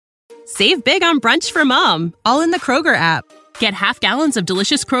Save big on brunch for mom, all in the Kroger app. Get half gallons of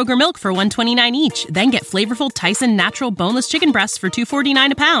delicious Kroger milk for $1.29 each. Then get flavorful Tyson natural boneless chicken breasts for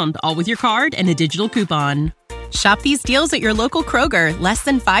 $2.49 a pound, all with your card and a digital coupon. Shop these deals at your local Kroger, less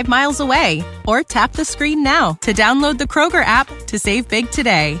than 5 miles away. Or tap the screen now to download the Kroger app to save big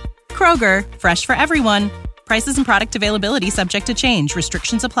today. Kroger, fresh for everyone. Prices and product availability subject to change.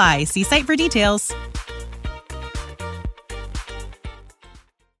 Restrictions apply. See site for details.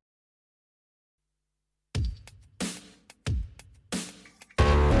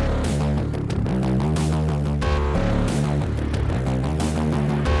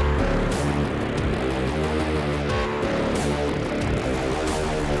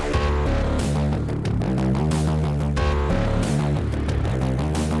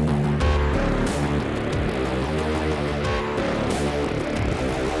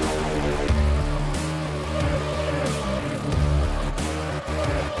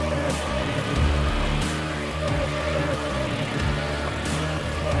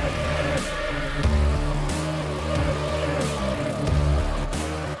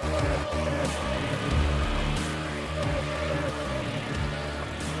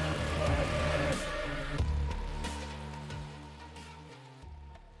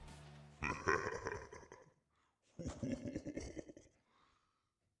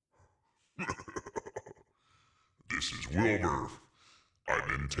 This is Wilbur. I've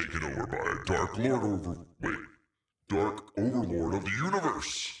been taken over by a Dark Overlord of the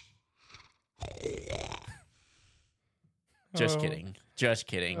universe. Just kidding. Just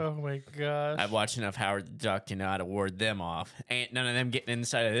kidding. Oh my gosh. I've watched enough Howard the Duck to know how to ward them off. Ain't none of them getting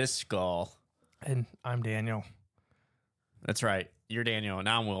inside of this skull. And I'm Daniel. That's right. You're Daniel, and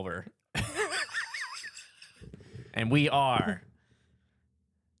I'm Wilbur. And we are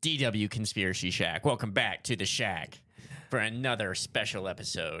DW Conspiracy Shack. Welcome back to the Shack for another special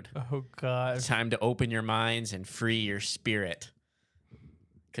episode. Oh, God. It's time to open your minds and free your spirit.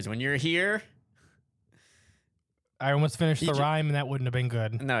 Because when you're here... I almost finished the rhyme, and that wouldn't have been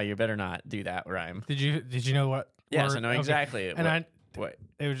good. No, you better not do that rhyme. Did you know what? Yes, word? I know Okay. exactly. And what?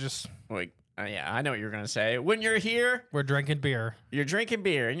 It was just... Yeah, I know what you're going to say. When you're here... We're drinking beer. You're drinking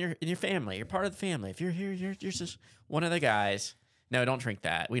beer, and you're in your family. You're part of the family. If you're here, you're just one of the guys. No, don't drink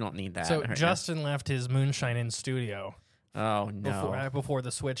that. We don't need that. So right Justin left his moonshine in studio now. Oh, no. before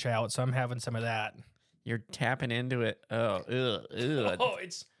the switch out, so I'm having some of that. You're tapping into it. Oh, ugh. Oh,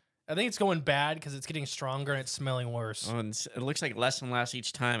 I think it's going bad because it's getting stronger and it's smelling worse. Oh, and it looks like less and less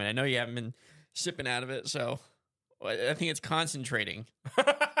each time, and I know you haven't been sipping out of it, so I think it's concentrating.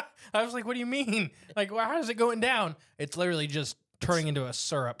 I was like, what do you mean? Like, how is it going down? It's literally just turning into a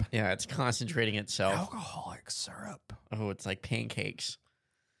syrup. Yeah, it's concentrating itself. Alcoholic syrup. Oh, it's like pancakes.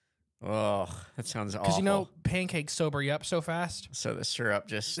 Oh, that sounds awful. Because you know, pancakes sober you up so fast. So the syrup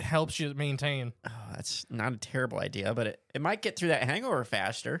just... It helps you maintain. Oh, that's not a terrible idea, but it might get through that hangover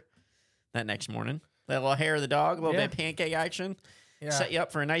faster that next morning. That little hair of the dog, a little bit of pancake action. Yeah. Set you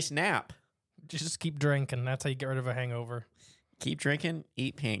up for a nice nap. Just keep drinking. That's how you get rid of a hangover. Keep drinking,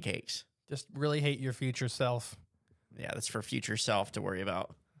 eat pancakes. Just really hate your future self. Yeah, that's for future self to worry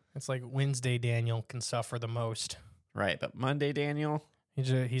about. It's like Wednesday Daniel can suffer the most. Right, but Monday Daniel...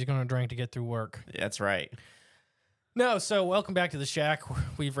 He's going to drink to get through work. That's right. No, so welcome back to the Shack.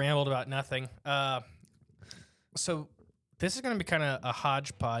 We've rambled about nothing. So this is going to be kind of a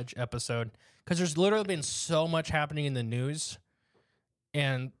hodgepodge episode because there's literally been so much happening in the news,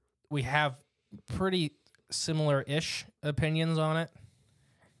 and we have pretty similar-ish opinions on it.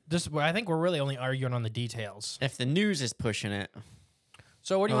 I think we're really only arguing on the details. If the news is pushing it...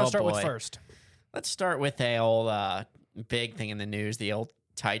 So what do you want to start with boy. first? Let's start with the old big thing in the news, the old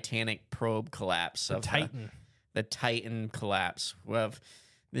Titanic probe collapse. The Titan collapse of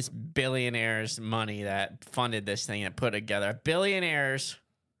this billionaire's money that funded this thing and put together. Billionaires'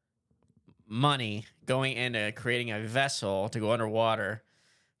 money going into creating a vessel to go underwater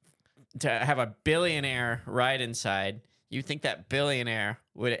to have a billionaire ride inside. You think that billionaire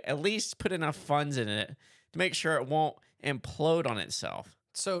would at least put enough funds in it to make sure it won't implode on itself.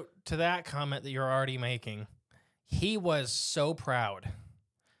 So to that comment that you're already making, he was so proud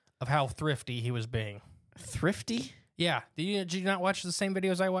of how thrifty he was being. Thrifty? Yeah. Did you not watch the same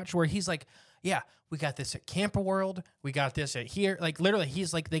videos I watched where he's like, yeah, we got this at Camper World. We got this at here. Like, literally,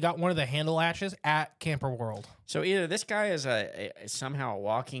 he's like, they got one of the handle latches at Camper World. So either this guy is somehow a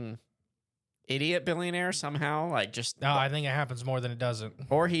walking idiot billionaire somehow, like just... No, I think it happens more than it doesn't.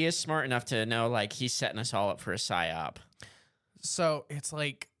 Or he is smart enough to know, like, he's setting us all up for a psyop. So it's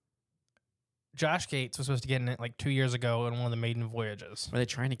like Josh Gates was supposed to get in it like 2 years ago in one of the maiden voyages. Were they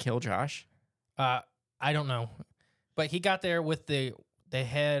trying to kill Josh? I don't know. But he got there with the the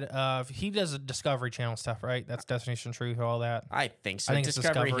head of, he does the Discovery Channel stuff, right? That's Destination Truth, all that. I think so. I think it's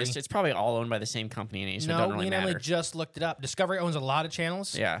Discovery. It's probably all owned by the same company, and so it No, doesn't really me and Emily matter. just looked it up. Discovery owns a lot of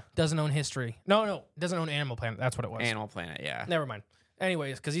channels. Yeah, Doesn't own History. No, doesn't own Animal Planet. That's what it was. Animal Planet. Yeah, Never mind.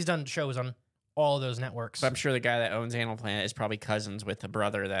 Anyways, because he's done shows on all of those networks. but I'm sure the guy that owns Animal Planet is probably cousins with the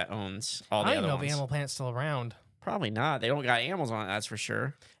brother that owns all the I don't other even know ones. if Animal Planet's still around. Probably not. They don't got animals on it. That's for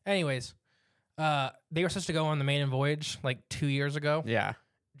sure. Anyways, they were supposed to go on the maiden voyage like 2 years ago. Yeah.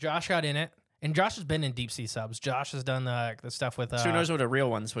 Josh got in it, and Josh has been in deep sea subs. Josh has done the stuff with. So who knows what a real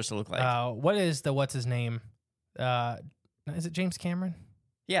one's supposed to look like? What's his name? Is it James Cameron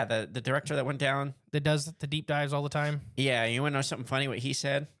Yeah, the director that went down. that does the deep dives all the time? Yeah, you want to know something funny? What he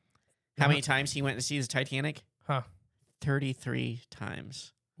said? How many times he went to see the Titanic? Huh. 33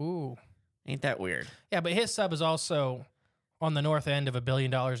 times. Ooh. Ain't that weird? Yeah, but his sub is also on the north end of $1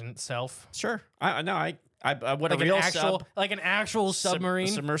 billion in itself. Sure. I know. I what Like a real an actual submarine.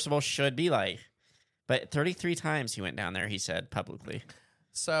 submersible should be like. But 33 times he went down there. He said publicly.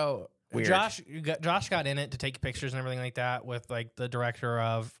 So Weird. Josh got in it to take pictures and everything like that with like the director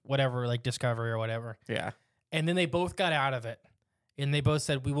of whatever, like Discovery or whatever. Yeah. And then they both got out of it, and they both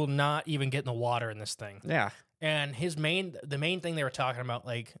said we will not even get in the water in this thing. Yeah. And the main thing they were talking about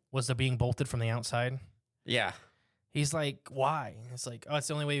like was the being bolted from the outside. Yeah. He's like, why? It's like, oh, it's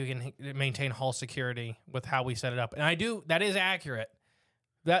the only way we can maintain hull security with how we set it up. And that is accurate.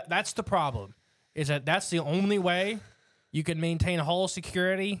 That's the problem. Is that's the only way you can maintain hull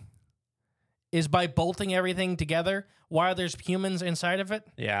security is by bolting everything together while there's humans inside of it.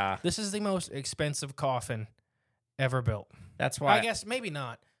 Yeah. This is the most expensive coffin ever built. That's why. I guess maybe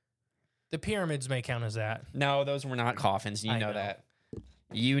not. The pyramids may count as that. No, those were not coffins. You I know know. that.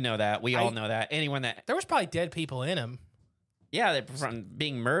 You know that. We all know that. Anyone that. There was probably dead people in them. Yeah, they're from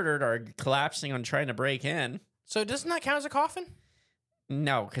being murdered or collapsing on trying to break in. So doesn't that count as a coffin?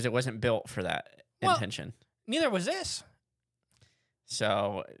 No, because it wasn't built for that intention. Neither was this.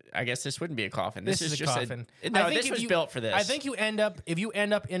 So I guess this wouldn't be a coffin. This is a just coffin. No, I think this if was you- built for this. I think if you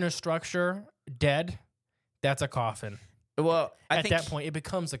end up in a structure dead, that's a coffin. Well, At that point, it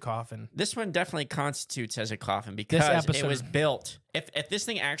becomes a coffin. this one definitely constitutes as a coffin because episode- it was built. If this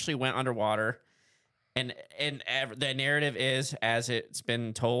thing actually went underwater, and the narrative is as it's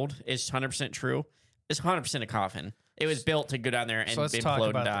been told is 100% true, it's 100% a coffin. It was built to go down there and So let's talk implode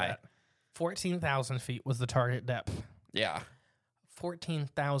about and die. that. 14,000 feet was the target depth. Yeah,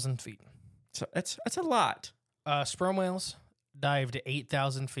 14,000 feet. so that's a lot. Sperm whales dived to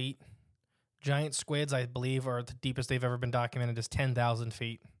 8,000 feet. Giant squids, I believe, are the deepest they've ever been documented is 10,000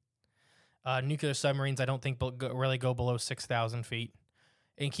 feet. Nuclear submarines, I don't think really go below 6,000 feet.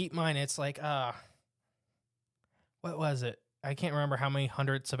 And keep in mind, it's like, what was it? I can't remember how many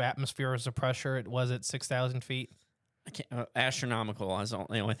hundreds of atmospheres of pressure it was at 6,000 feet. I can't, astronomical is the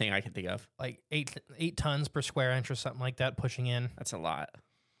only thing I can think of. Like 8 tons per square inch or something like that pushing in. That's a lot.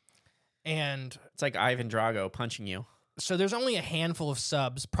 And It's like Ivan Drago punching you. so there's only a handful of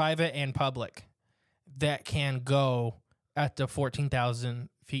subs, private and public, that can go at the 14,000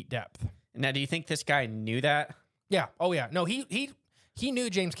 feet depth. Now, do you think this guy knew that? Yeah. Oh yeah. No, he knew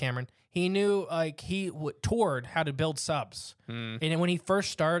James Cameron. He knew toured how to build subs. And then when he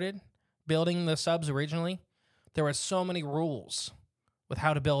first started building the subs originally, there were so many rules with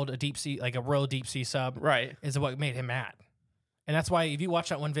how to build a deep sea, like a real deep sea sub. Right. Is what made him mad. And that's why if you watch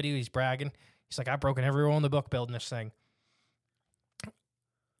that one video, he's bragging. He's like, I've broken every rule in the book building this thing.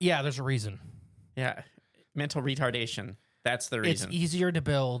 Yeah, there's a reason. Yeah. Mental retardation. That's the reason. It's easier to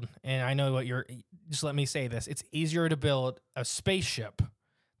build, and I know what you're. Just let me say this: it's easier to build a spaceship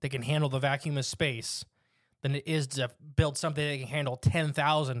that can handle the vacuum of space than it is to build something that can handle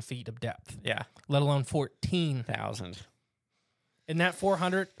 10,000 feet of depth, Yeah. let alone 14. 1,000. And that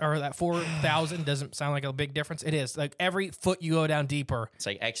 400 or that 4,000 doesn't sound like a big difference. It is. Like every foot you go down deeper It's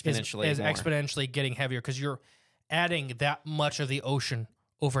like is exponentially more. exponentially getting heavier because you're adding that much of the ocean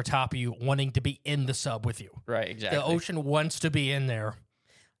over top of you, wanting to be in the sub with you. Right, exactly. The ocean wants to be in there.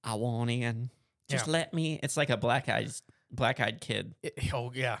 I want in. Just Yeah. let me. It's like a black-eyed kid.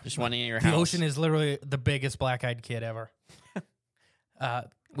 Oh yeah, Just wanting in your the house. ocean is literally the biggest black-eyed kid ever.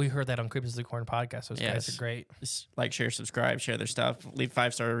 We heard that on Creepers of the Corn podcast. Those guys Yes. are great. Just like, share, subscribe, share their stuff. Leave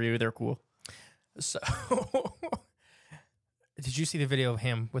 5-star review. They're cool. So, did you see the video of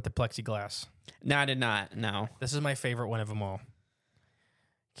him with the plexiglass? No, I did not. No. This is my favorite one of them all.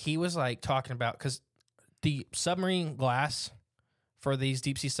 He was like talking about because the submarine glass for these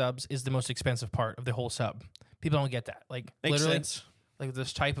deep sea subs is the most expensive part of the whole sub. People don't get that. Like Makes literally, sense. like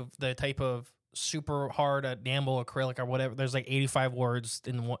the type of super hard enamel acrylic or whatever. There's like 85 words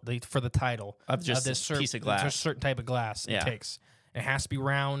in for the title Of just this a piece of glass. There's a certain type of glass Yeah. it takes, It has to be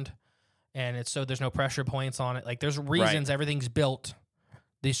round, and it's so there's no pressure points on it. Like there's reasons everything's built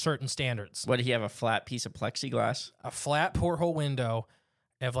these certain standards. What, did he have a flat piece of plexiglass? A flat porthole window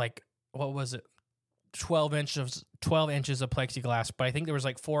of like, what was it? 12 inches of plexiglass, but I think there was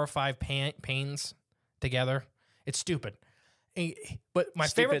like 4 or 5 panes together. It's stupid. But my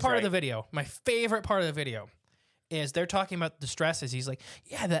favorite part of the video is they're talking about the stresses. He's like,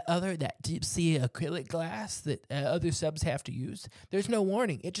 yeah, that deep sea acrylic glass that other subs have to use, there's no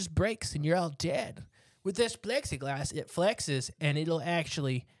warning. It just breaks and you're all dead. With this plexiglass, it flexes and it'll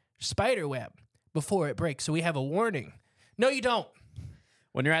actually spiderweb before it breaks. So we have a warning. No, you don't.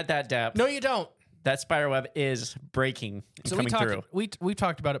 When you're at that depth. No, you don't. That spiderweb is breaking and coming through. We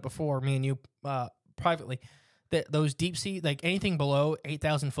talked about it before, me and you privately, that those deep sea, like anything below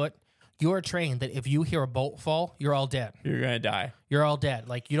 8,000 foot, you're trained that if you hear a bolt fall, you're all dead. You're going to die. You're all dead.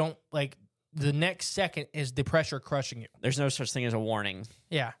 Like you don't, like the next second is the pressure crushing you. There's no such thing as a warning.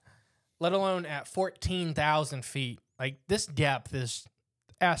 Yeah. Let alone at 14,000 feet. Like this depth is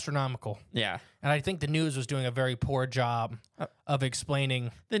astronomical. Yeah. And I think the news was doing a very poor job of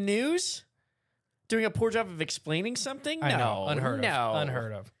explaining. The news? Doing a poor job of explaining something? I know. Unheard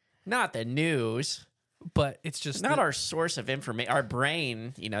of. Not the news. But it's just not our source of information, our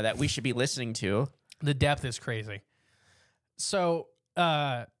brain, that we should be listening to. The depth is crazy. So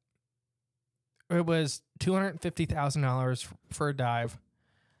it was $250,000 for a dive.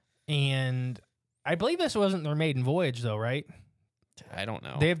 And I believe this wasn't their maiden voyage, though, right? I don't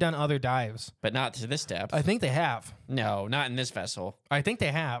know. They have done other dives. But not to this depth. I think they have. No, not in this vessel. I think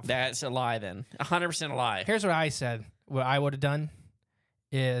they have. That's a lie then. 100% a lie. Here's what I said. What I would have done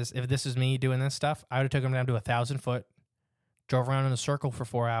is, if this is me doing this stuff, I would have taken them down to 1,000 foot, drove around in a circle for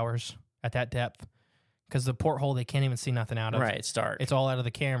 4 hours at that depth, because the porthole, they can't even see nothing out of. Right, it's dark. It's all out of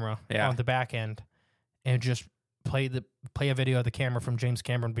the camera on the back end, and just play a video of the camera from James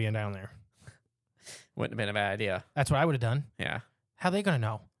Cameron being down there. Wouldn't have been a bad idea. That's what I would have done. Yeah. How are they going to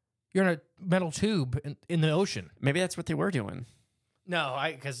know? You're in a metal tube in the ocean. Maybe that's what they were doing. No,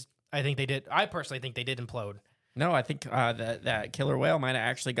 because I think they did. I personally think they did implode. No, I think that killer whale might have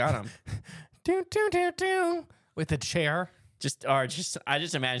actually got him. With the chair. I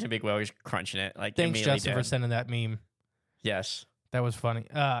just imagine a big whale just crunching it. Like, thanks, Justin, for sending that meme. Yes. That was funny.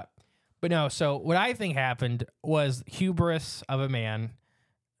 But no, so what I think happened was hubris of a man,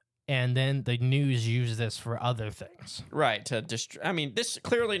 and then the news used this for other things. Right. This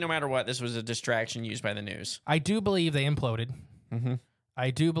clearly, no matter what, this was a distraction used by the news. I do believe they imploded. Mm-hmm.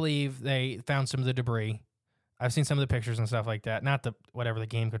 I do believe they found some of the debris. I've seen some of the pictures and stuff like that. Not the whatever the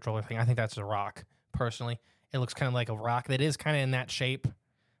game controller thing. I think that's a rock, personally. It looks kind of like a rock that is kind of in that shape,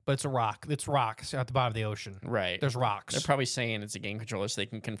 but it's a rock. It's rocks at the bottom of the ocean. Right. There's rocks. They're probably saying it's a game controller so they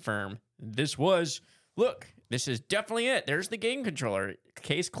can confirm this is definitely it. There's the game controller.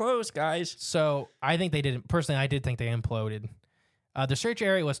 Case closed, guys. So I think they did. Personally, I did think they imploded. The search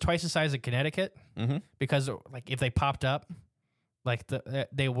area was twice the size of Connecticut, because like if they popped up, like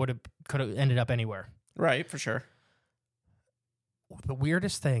they could have ended up anywhere. Right, for sure. The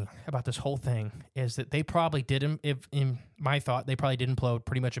weirdest thing about this whole thing is that they probably didn't. If in my thought, they probably did implode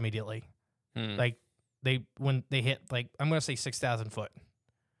pretty much immediately. Like when they hit, like, I'm gonna say 6,000 foot.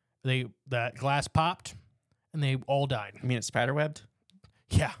 That glass popped and they all died. You mean it's spiderwebbed?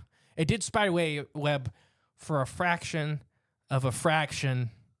 Yeah, it did spiderweb for a fraction of a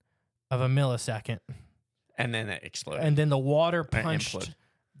millisecond, and then it exploded. And then the water punched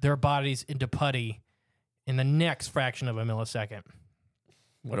their bodies into putty in the next fraction of a millisecond.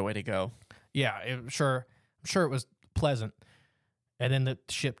 What a way to go. Yeah, I'm sure it was pleasant. And then the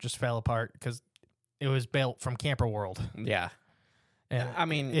ship just fell apart because it was built from Camper World. Yeah. And I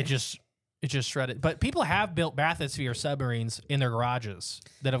mean, it just shredded. But people have built bathysphere submarines in their garages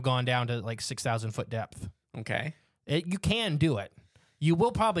that have gone down to like 6,000 foot depth. Okay. You can do it. You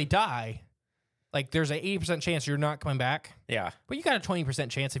will probably die. Like, there's an 80% chance you're not coming back. Yeah. But you got a 20%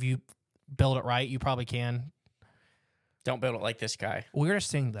 chance if you build it right. You probably can. Don't build it like this guy.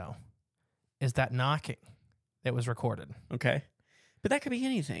 Weirdest thing, though, is that knocking that was recorded. Okay. But that could be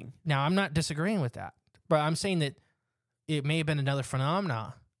anything. Now, I'm not disagreeing with that. But I'm saying that it may have been another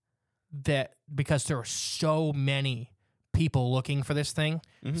phenomena that, because there are so many people looking for this thing,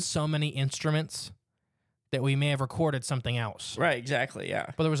 so many instruments, that we may have recorded something else. Right, exactly,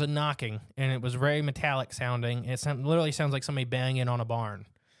 yeah. But there was a knocking, and it was very metallic sounding. It literally sounds like somebody banging on a barn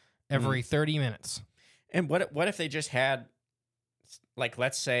every 30 minutes. And what if they just had, like,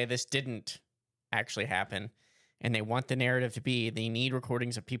 let's say this didn't actually happen, and they want the narrative to be, they need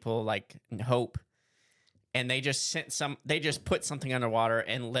recordings of people like Hope, and they just put something underwater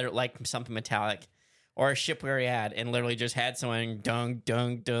and let it, like something metallic. or a ship we had and literally just had someone dung,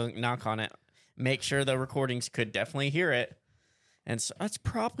 dung, dung, knock on it, make sure the recordings could definitely hear it. And so that's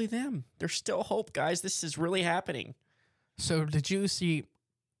probably them. There's still hope, guys. This is really happening. So did you see?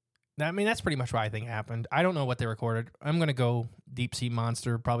 I mean, that's pretty much what I think happened. I don't know what they recorded. I'm gonna go deep sea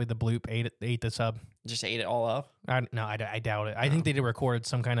monster. Probably the bloop ate the sub. Just ate it all up. I doubt it. I think they did record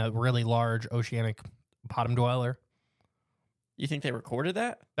some kind of really large oceanic bottom dweller. You think they recorded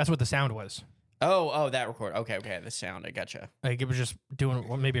that? That's what the sound was. Oh, that record. Okay, the sound. I gotcha. Like it was just doing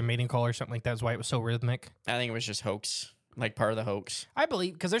maybe a mating call or something like that. That's why it was so rhythmic. I think it was just hoax, like part of the hoax. I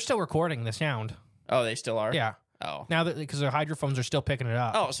believe because they're still recording the sound. Oh, they still are? Yeah. Oh. Now that because their hydrophones are still picking it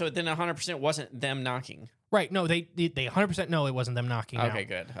up. Oh, so then 100% wasn't them knocking. Right. No, they 100% know it wasn't them knocking. Okay, out.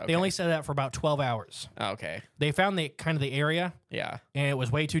 good. Okay. They only said that for about 12 hours. Okay. They found the kind of the area. Yeah. And it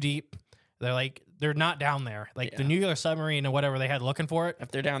was way too deep. They're not down there. Like the nuclear submarine or whatever they had looking for it.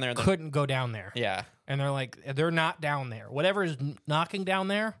 If they're down there, couldn't go down there. Yeah. And they're like, they're not down there. Whatever is knocking down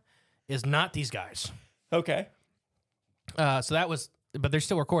there is not these guys. Okay. So that was, but they're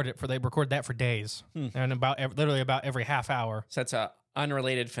still recorded they recorded that for days and literally about every half hour. So that's a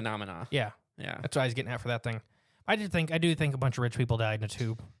unrelated phenomena. Yeah. Yeah. That's what I was getting at for that thing. I do think a bunch of rich people died in a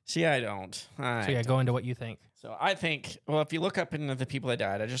tube. See, I don't. Go into what you think. So I think, well, if you look up into the people that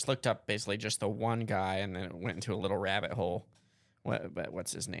died, I just looked up basically just the one guy and then it went into a little rabbit hole.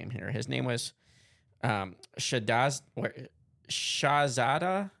 What's his name here? His name was Shahzada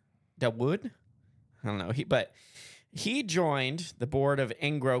Dawood. I don't know. He joined the board of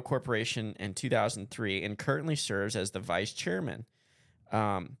Engro Corporation in 2003 and currently serves as the vice chairman.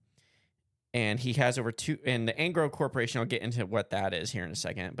 And he has in the Engro Corporation, I'll get into what that is here in a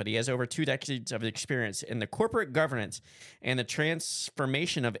second, but he has over 2 decades of experience in the corporate governance and the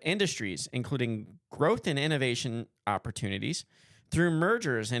transformation of industries, including growth and innovation opportunities through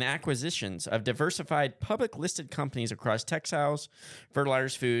mergers and acquisitions of diversified public listed companies across textiles,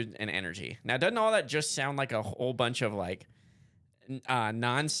 fertilizers, food, and energy. Now, doesn't all that just sound like a whole bunch of like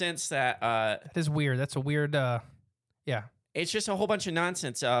nonsense that... That is weird. That's a weird, yeah. It's just a whole bunch of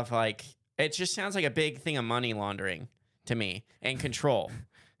nonsense of like... It just sounds like a big thing of money laundering to me and control.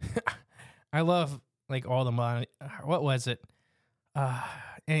 I love like all the money. What was it?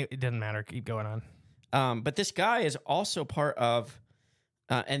 It doesn't matter. Keep going on. But this guy is also part of,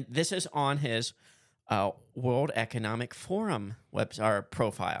 and this is on his World Economic Forum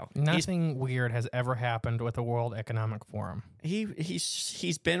profile. Nothing weird has ever happened with the World Economic Forum.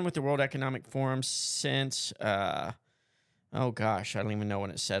 He's been with the World Economic Forum since. Oh gosh, I don't even know what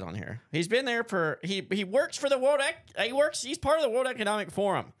it said on here. He's been there for he works for the he's part of the World Economic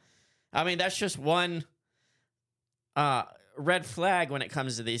Forum. I mean, that's just one red flag when it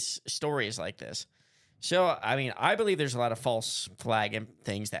comes to these stories like this. So, I mean, I believe there's a lot of false flag and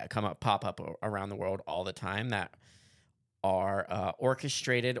things that pop up around the world all the time that are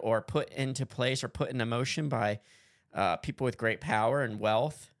orchestrated or put into place or put into motion by people with great power and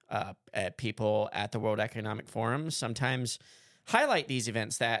wealth. People at the World Economic Forum sometimes highlight these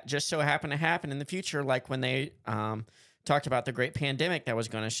events that just so happen to happen in the future, like when they talked about the great pandemic that was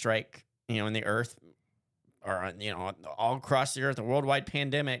going to strike, in the earth or, all across the earth, a worldwide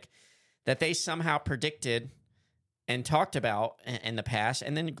pandemic that they somehow predicted and talked about in the past.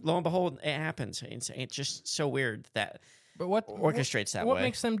 And then lo and behold, it happens. It's just so weird that orchestrates that way. What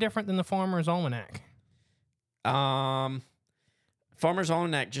makes them different than the Farmer's Almanac? Farmer's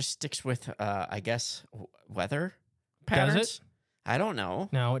Almanac just sticks with, I guess, weather patterns. Does it? I don't know.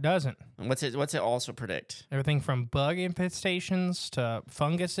 No, it doesn't. And what's it also predict? Everything from bug infestations to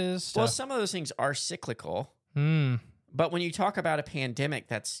funguses. Well, some of those things are cyclical. But when you talk about a pandemic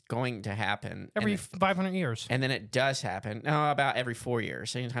that's going to happen every 500 years, and then it does happen, about every 4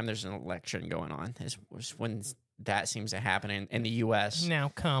 years. Anytime there's an election going on is when that seems to happen in the U.S.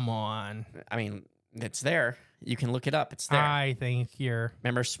 Now, come on. I mean, it's there. You can look it up. It's there. I think you're...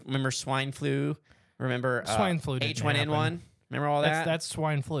 Remember swine flu? Remember swine flu H1N1? Remember all that? That's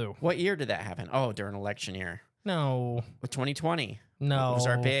swine flu. What year did that happen? Oh, during election year. No. 2020. No. It was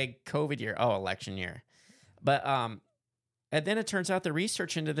our big COVID year. Oh, election year. But and then it turns out the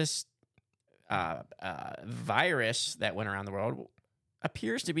research into this virus that went around the world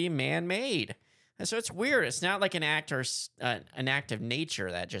appears to be man-made. And so it's weird. It's not like an act of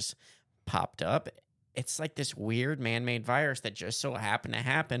nature that just popped up. It's like this weird man-made virus that just so happened to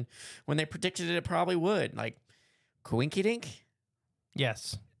happen when they predicted it probably would. Like, coinkydink?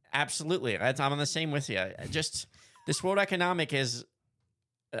 Yes. Absolutely. I'm on the same with you. Just this World Economic is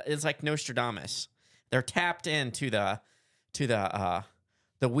like Nostradamus. They're tapped into the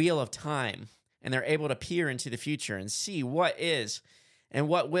wheel of time, and they're able to peer into the future and see what is and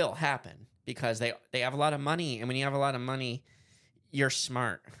what will happen. because they have a lot of money, and when you have a lot of money, you're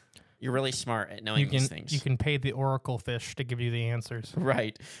smart. You're really smart at knowing these things. You can pay the oracle fish to give you the answers.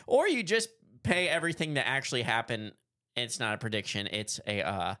 Right. Or you just pay everything to actually happen. It's not a prediction. It's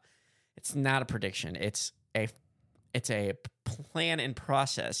not a prediction. It's a plan and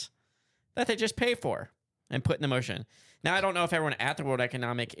process that they just pay for and put in motion. Now, I don't know if everyone at the World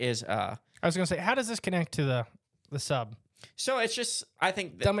Economic is I was going to say, how does this connect to the sub? So it's just, I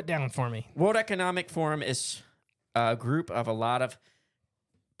think dumb it down for me. World Economic Forum is a group of a lot of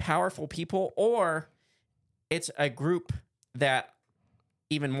powerful people, or it's a group that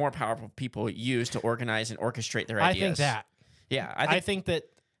even more powerful people use to organize and orchestrate their ideas. I think that. Yeah. I think that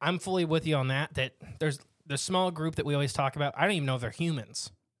I'm fully with you on that there's the small group that we always talk about. I don't even know if they're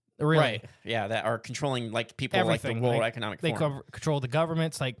humans. Really. Right. Yeah, that are controlling like people everything. Like the World Economic Forum. They control the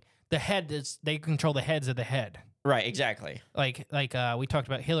governments. Like the head they control the heads of the head. Right, exactly. Like we talked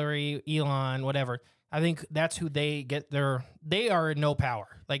about Hillary, Elon, whatever. I think that's who they are in no power.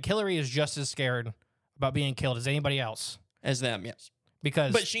 Like Hillary is just as scared about being killed as anybody else. As them, yes.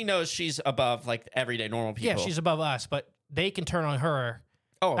 But she knows she's above like everyday normal people. Yeah, she's above us, but they can turn on her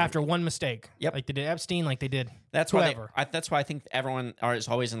after one mistake. Yep. Like they did Epstein, like they did that's whoever. That's why I think everyone is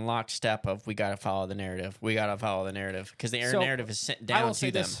always in lockstep of we got to follow the narrative. We got to follow the narrative because the narrative is sent down I will to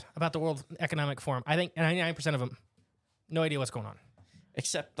say them. This about the World Economic Forum. I think 99% of them, no idea what's going on.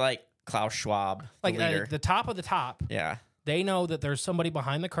 Except like Klaus Schwab, like the leader. The top of the top. Yeah. They know that there's somebody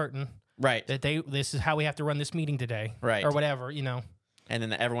behind the curtain. Right. That this is how we have to run this meeting today. Right. Or whatever, you know. And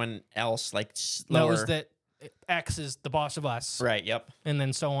then everyone else like lower. knows that X is the boss of us. Right, yep. And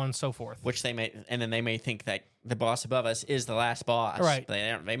then so on and so forth. Which they may think that the boss above us is the last boss. Right.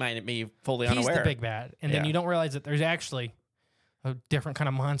 They might be fully He's unaware. the big bad. And then you don't realize that there's actually a different kind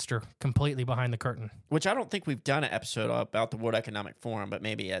of monster completely behind the curtain. Which I don't think we've done an episode about the World Economic Forum, but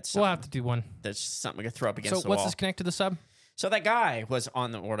maybe it's we'll have to do one. That's something we could throw up against the wall. So what's this connect to the sub? So that guy was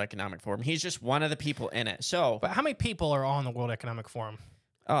on the World Economic Forum. He's just one of the people in it. So, but how many people are on the World Economic Forum?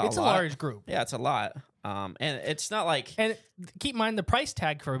 It's a lot. large group. Yeah, it's a lot. And it's not like... And keep in mind, the price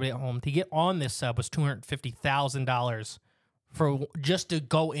tag for everybody at home to get on this sub was $250,000 for just to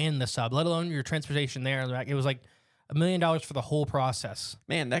go in the sub, let alone your transportation there. It was like $1 million for the whole process.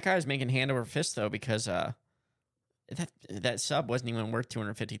 Man, that guy's making hand over fist, though, because that sub wasn't even worth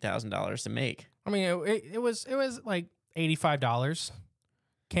 $250,000 to make. I mean, it was like $85.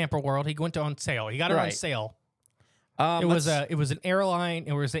 Camper World. He went on sale. He got it on sale. It was an airline.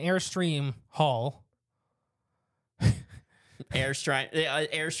 It was an Airstream haul.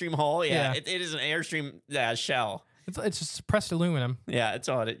 Airstream haul. Yeah. It is an Airstream shell. It's just suppressed aluminum. Yeah, it's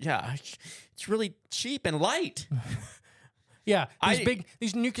on it. Yeah, it's really cheap and light. Yeah,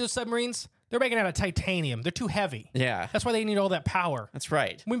 these nuclear submarines. They're making out of titanium. They're too heavy. Yeah. That's why they need all that power. That's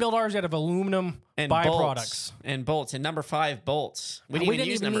right. We build ours out of aluminum and byproducts. Bolts. And number 5, bolts. We didn't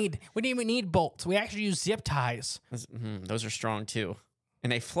even need bolts. We actually use zip ties. Those are strong too.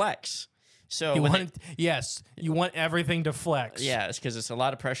 And they flex. So you want everything to flex. Yeah, it's because it's a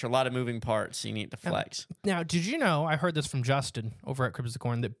lot of pressure, a lot of moving parts. So you need to flex. Now, did you know, I heard this from Justin over at Cribs of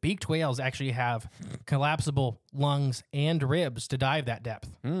Corn, that beaked whales actually have collapsible lungs and ribs to dive that depth.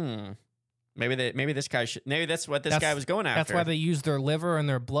 Maybe that's what this guy was going after. That's why they use their liver and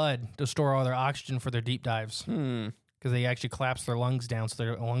their blood to store all their oxygen for their deep dives. Because they actually collapse their lungs down so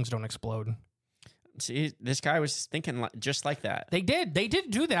their lungs don't explode. See, this guy was thinking just like that. They did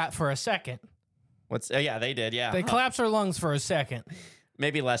do that for a second. Yeah, they did. Yeah, they collapsed their lungs for a second.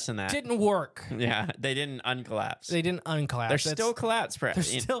 Maybe less than that. Didn't work. Yeah, they didn't uncollapse. They're still collapsed. They're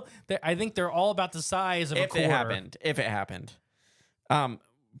still. I think they're all about the size of a quarter. If it happened.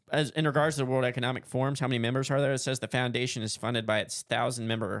 As in regards to the World Economic Forums, how many members are there? It says the foundation is funded by its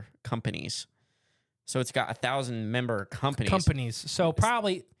 1,000-member companies. So it's got 1,000-member companies. So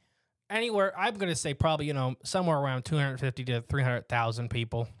probably anywhere, I'm going to say probably, somewhere around 250 to 300,000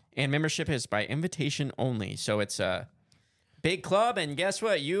 people. And membership is by invitation only. So it's a big club, and guess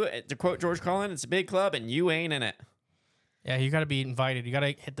what? To quote George Carlin, it's a big club, and you ain't in it. Yeah, you got to be invited. You got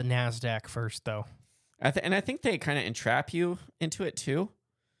to hit the NASDAQ first, though. I think they kind of entrap you into it, too.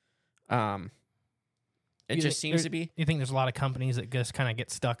 It seems to be. You think there's a lot of companies that just kind of get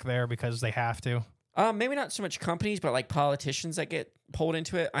stuck there because they have to? Maybe not so much companies, but like politicians that get pulled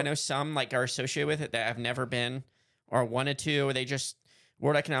into it. I know some like are associated with it that have never been or wanted to, or they just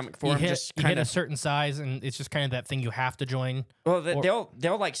World Economic Forum you hit a certain size, and it's just kind of that thing you have to join. Well,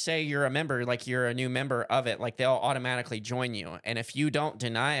 they'll like say you're a member, like you're a new member of it, like they'll automatically join you. And if you don't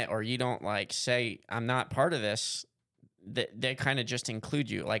deny it or you don't like say I'm not part of this, they kind of just include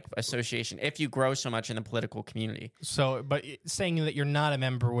you, like association, if you grow so much in the political community. So, but saying that you're not a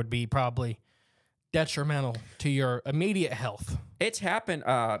member would be probably detrimental to your immediate health. It's happened.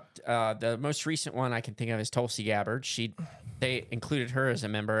 The most recent one I can think of is Tulsi Gabbard. They included her as a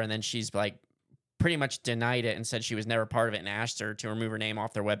member, and then she's like pretty much denied it and said she was never part of it and asked her to remove her name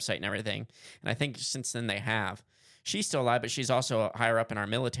off their website and everything. And I think since then they have. She's still alive, but she's also higher up in our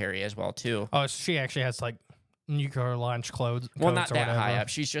military as well too. Oh, she actually has like nuclear launch codes. Well, not or that whatever. high up.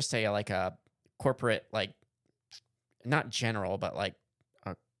 She's just a corporate, like, not general, but like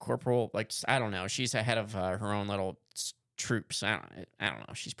a corporal. Like, I don't know. She's a head of her own little troops. I don't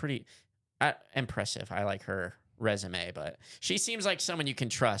know. She's pretty impressive. I like her resume, but she seems like someone you can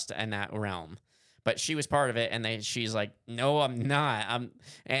trust in that realm. But she was part of it, and she's like, no, I'm not.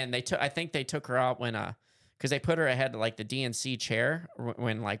 And I think they took her out when because they put her ahead of like the DNC chair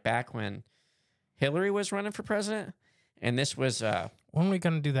back when Hillary was running for president, and this was when are we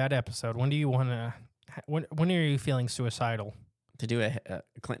gonna do that episode? When do you want to? When are you feeling suicidal? To do a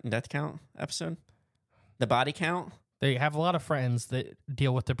Clinton death count episode, the body count. They have a lot of friends that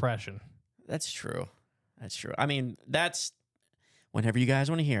deal with depression. That's true. That's true. I mean, that's whenever you guys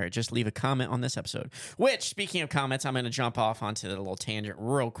want to hear it, just leave a comment on this episode. Which, speaking of comments, I'm going to jump off onto the little tangent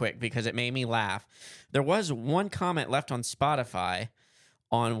real quick because it made me laugh. There was one comment left on Spotify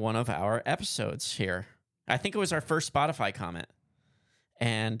on one of our episodes here. I think it was our first Spotify comment.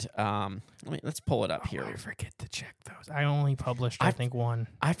 And let's pull it up here. I forget to check those. I only published, I think, one.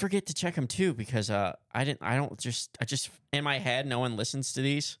 I forget to check them too because I just in my head, no one listens to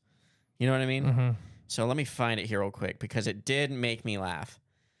these. You know what I mean? Mm-hmm. So let me find it here real quick because it did make me laugh.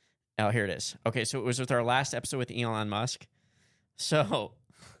 Oh, here it is. Okay, so it was with our last episode with Elon Musk. So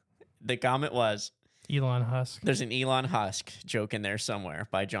the comment was, Elon Husk. There's an Elon Husk joke in there somewhere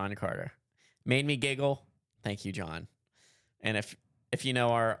by John Carter. Made me giggle. Thank you, John. And if you know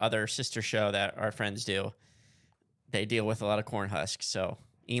our other sister show that our friends do, they deal with a lot of corn husks. So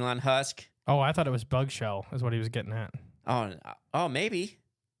Elon Husk. Oh, I thought it was Bug Shell is what he was getting at. Oh, maybe.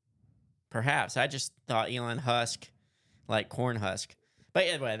 Perhaps. I just thought Elon Husk, like corn husk. But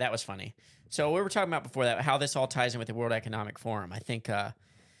anyway, that was funny. So we were talking about before that, how this all ties in with the World Economic Forum. I think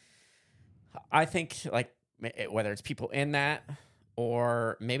like whether it's people in that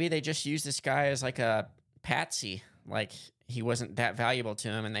or maybe they just use this guy as like a patsy, like he wasn't that valuable to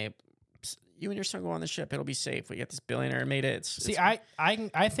him, and you and your son go on the ship. It'll be safe. We got this billionaire made it.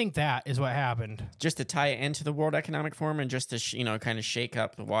 I think that is what happened. Just to tie it into the World Economic Forum and just to kind of shake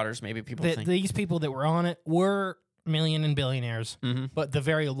up the waters. Maybe people think these people that were on it were million and billionaires, but the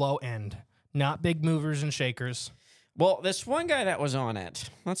very low end, not big movers and shakers. Well, this one guy that was on it,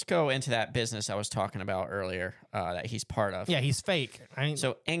 let's go into that business I was talking about earlier that he's part of. Yeah, he's fake.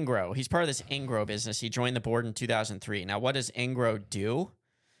 So Engro, he's part of this Engro business. He joined the board in 2003. Now, what does Engro do?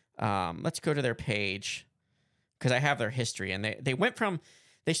 Let's go to their page because I have their history. And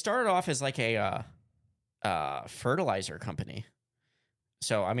they started off as like a fertilizer company.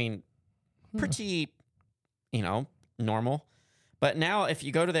 So, I mean, pretty, normal. But now if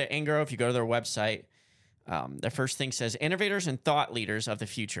you go to their Engro, if you go to their website, the first thing says innovators and thought leaders of the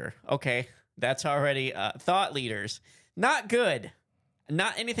future. Okay, that's already thought leaders. Not good.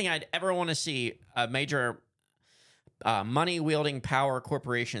 Not anything I'd ever want to see a major money-wielding power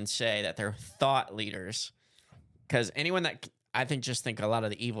corporation say that they're thought leaders. Because anyone that I think a lot of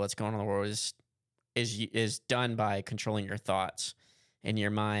the evil that's going on in the world is done by controlling your thoughts and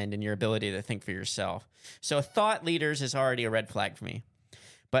your mind and your ability to think for yourself. So thought leaders is already a red flag for me.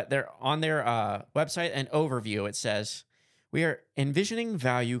 But they're on their website and overview, it says, we are envisioning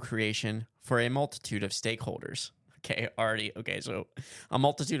value creation for a multitude of stakeholders. Okay, so a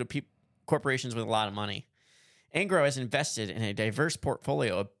multitude of corporations with a lot of money. Engro has invested in a diverse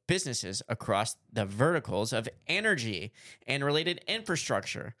portfolio of businesses across the verticals of energy and related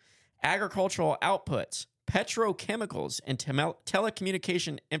infrastructure, agricultural outputs, petrochemicals, and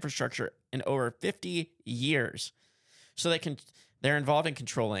telecommunication infrastructure in over 50 years. So they're involved in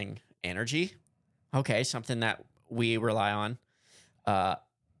controlling energy, something that we rely on,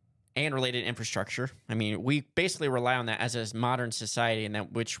 and related infrastructure. I mean, we basically rely on that as a modern society, and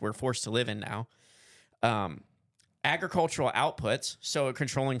that which we're forced to live in now. Agricultural outputs, so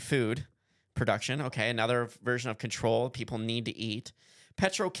controlling food production. Another version of control people need to eat.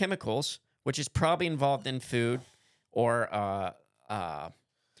 Petrochemicals, which is probably involved in food, or I'm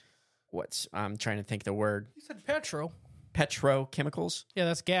trying to think the word. You said petro. Petrochemicals. Yeah,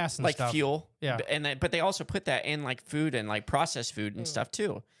 that's gas and like stuff. Fuel. Yeah. But they also put that in like food and like processed food and stuff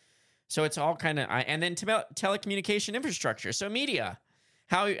too. So it's all kind of, and then telecommunication infrastructure. So media,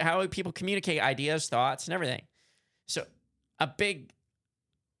 how people communicate ideas, thoughts, and everything. So a big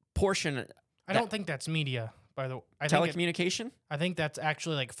portion. I don't think that's media, by the way. Telecommunication? I think that's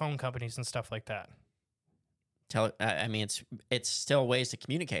actually like phone companies and stuff like that. I mean, it's still ways to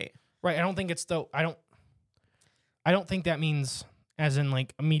communicate. Right. I don't think it's though. I don't think that means as in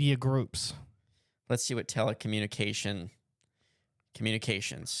like media groups. Let's see what communications.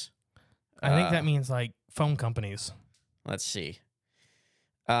 I think that means like phone companies. Let's see.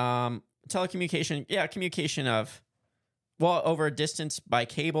 Telecommunication. Yeah, communication of, well, over a distance by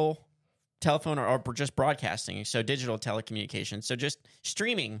cable, telephone, or just broadcasting. So digital telecommunications. So just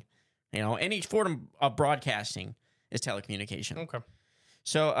streaming, any form of broadcasting is telecommunication. Okay.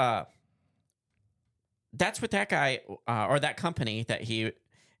 So that's what that guy or that company that he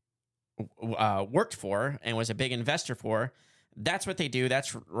worked for and was a big investor for. That's what they do.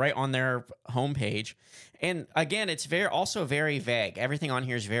 That's right on their homepage. And again, it's also very vague. Everything on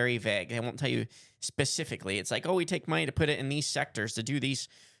here is very vague. They won't tell you specifically. It's like, oh, we take money to put it in these sectors to do these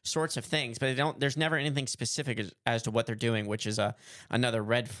sorts of things, but there's never anything specific as to what they're doing, which is another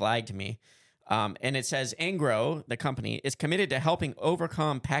red flag to me. And it says Engro, the company, is committed to helping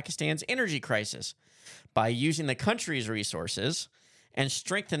overcome Pakistan's energy crisis by using the country's resources and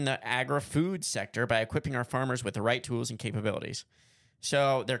strengthen the agri-food sector by equipping our farmers with the right tools and capabilities.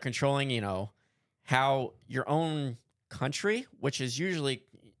 So they're controlling, how your own country, which is usually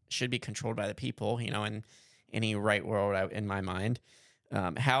should be controlled by the people, in any right world, in my mind,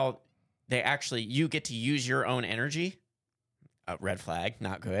 how they actually, you get to use your own energy, red flag,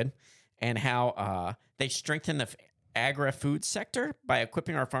 not good, and how they strengthen the agri-food sector by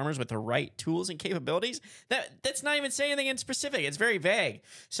equipping our farmers with the right tools and capabilities. That's not even saying anything in specific. It's very vague.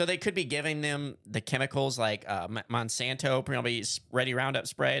 So they could be giving them the chemicals like Monsanto, probably Ready Roundup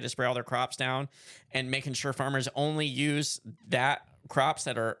spray to spray all their crops down, and making sure farmers only use that crops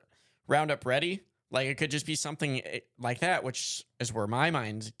that are Roundup ready. Like it could just be something like that, which is where my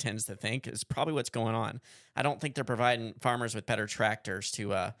mind tends to think is probably what's going on. I don't think they're providing farmers with better tractors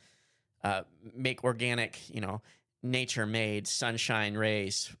to make organic, nature-made, sunshine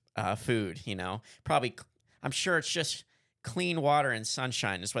rays food, Probably, I'm sure it's just clean water and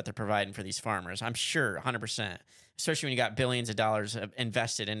sunshine is what they're providing for these farmers. I'm sure, 100%. Especially when you got billions of dollars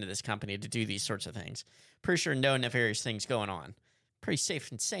invested into this company to do these sorts of things. Pretty sure no nefarious things going on. Pretty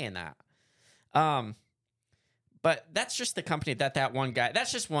safe in saying that. But that's just the company that one guy,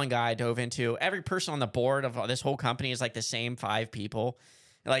 that's just one guy dove into. Every person on the board of this whole company is like the same 5 people.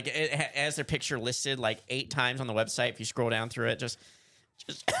 Like it has their picture listed like 8 times on the website. If you scroll down through it, just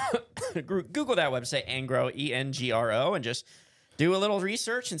Google that website, Engro, ENGRO, and just do a little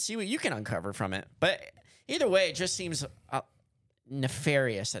research and see what you can uncover from it. But either way, it just seems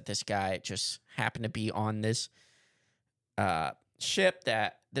nefarious that this guy just happened to be on this ship,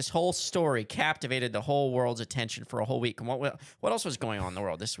 that this whole story captivated the whole world's attention for a whole week. And what else was going on in the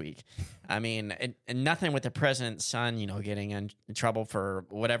world this week? I mean, and nothing with the president's son, getting in trouble for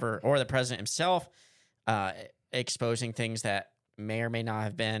whatever, or the president himself exposing things that may or may not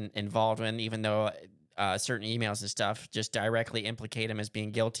have been involved in, even though certain emails and stuff just directly implicate him as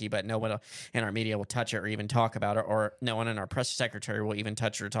being guilty, but no one in our media will touch it or even talk about it, or no one in our press secretary will even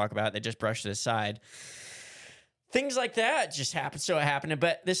touch it or talk about it. They just brushed it aside. Things like that just happened. So it happened.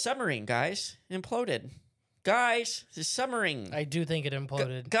 But this submarine, guys, imploded. Guys, this submarine. I do think it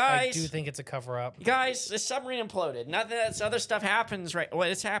imploded. Guys. I do think it's a cover-up. Guys, this submarine imploded. Not that other stuff happens, right?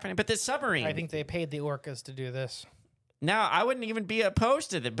 Well, it's happening. But this submarine. I think they paid the orcas to do this. Now, I wouldn't even be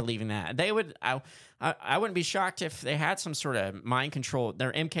opposed to believing that. They would. I wouldn't be shocked if they had some sort of mind control.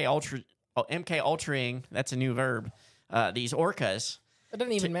 They're MK Ultraing. That's a new verb. These orcas. It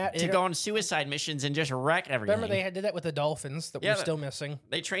doesn't even matter. To go on suicide missions and just wreck everything. Remember they did that with the dolphins that we're still missing.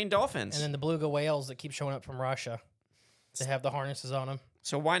 They train dolphins. And then the beluga whales that keep showing up from Russia. They have the harnesses on them.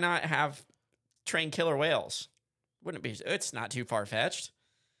 So why not have train killer whales? Wouldn't it be? It's not too far-fetched.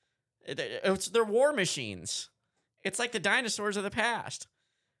 They're war machines. It's like the dinosaurs of the past.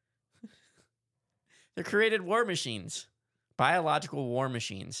 They're created war machines. Biological war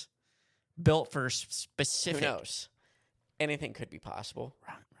machines. Built for specific... Who knows? Anything could be possible.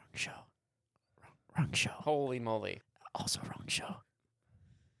 Wrong show. Wrong show. Holy moly. Also wrong show.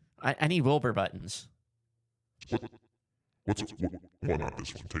 I need Wilbur buttons. Why not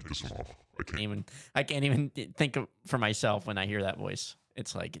this one? Take this one off. I can't even think for myself when I hear that voice.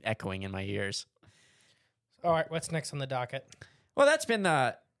 It's like echoing in my ears. All right, what's next on the docket? Well, that's been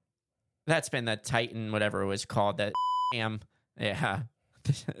the Titan, whatever it was called, that sham,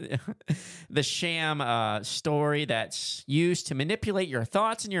 the sham story that's used to manipulate your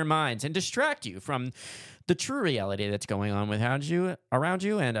thoughts and your minds and distract you from the true reality that's going on around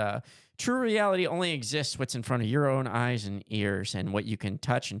you, and True reality only exists what's in front of your own eyes and ears and what you can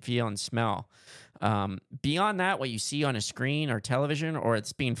touch and feel and smell. Beyond that, what you see on a screen or television or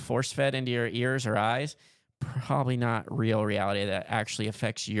it's being force-fed into your ears or eyes, probably not real reality that actually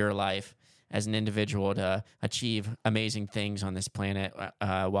affects your life as an individual to achieve amazing things on this planet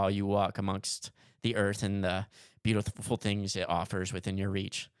while you walk amongst the earth and the beautiful things it offers within your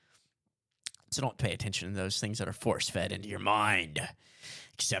reach. So don't pay attention to those things that are force-fed into your mind.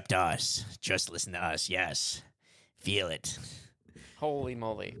 Except us. Just listen to us. Yes. Feel it. Holy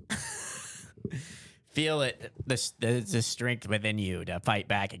moly. Feel it. The strength within you to fight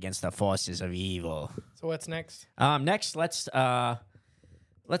back against the forces of evil. So what's next? Next, let's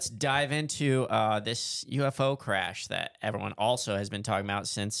dive into this UFO crash that everyone also has been talking about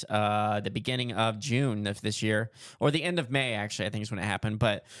since the beginning of June of this year, or the end of May, actually, I think is when it happened.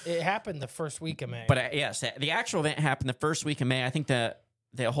 But it happened the first week of May. But yes, the actual event happened the first week of May. I think the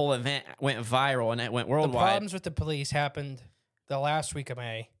whole event went viral and it went worldwide. The problems with the police happened the last week of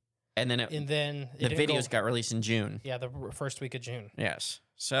May. And then the videos got released in June. Yeah, the first week of June. Yes.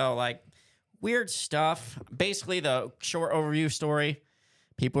 So, like, weird stuff. Basically, the short overview story.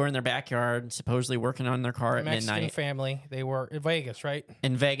 People were in their backyard, supposedly working on their car at Mexican midnight. family. They were in Vegas, right?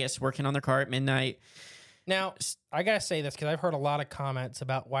 In Vegas, working on their car at midnight. Now, I got to say this because I've heard a lot of comments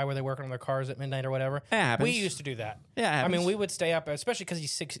about why were they working on their cars at midnight or whatever. It happens. We used to do that. Yeah, it happens. I mean, we would stay up, especially because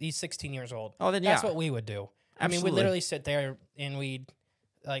he's 16 years old. Oh, then That's yeah. what we would do. Absolutely. I mean, we'd literally sit there and we'd,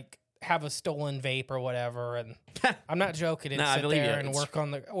 like, have a stolen vape or whatever. And I'm not joking. And No, I sit believe there you. and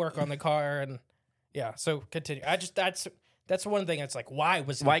It's- work on the car. And, yeah, so continue. That's one thing that's like, why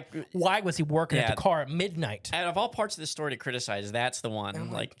was he working at Yeah. the car at midnight? Out of all parts of the story to criticize, that's the one.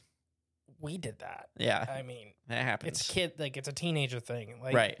 I'm Like, we did that. yeah, I mean, that happens. it's it's a teenager thing.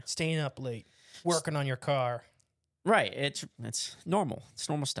 Like, Right. staying up late, working on your car. Right. It's normal. It's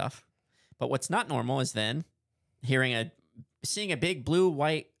normal stuff. But what's not normal is then seeing a big blue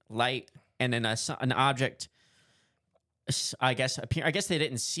white light and then an object. I guess they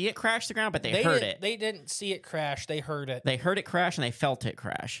didn't see it crash the ground, but they heard it. They didn't see it crash. They heard it. They heard it crash and they felt it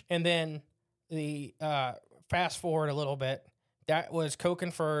crash. And then the fast forward a little bit. That was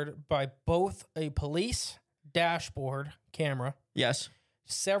co-conferred by both a police dashboard camera, Yes.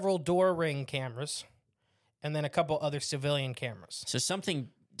 several door ring cameras, and then a couple other civilian cameras. So something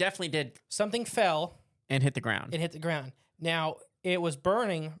definitely did Something fell. and hit the ground. It hit the ground. Now, it was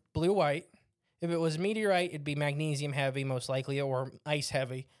burning blue-white. If it was meteorite, it'd be magnesium heavy, most likely, or ice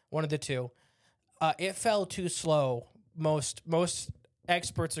heavy, one of the two. It fell too slow. Most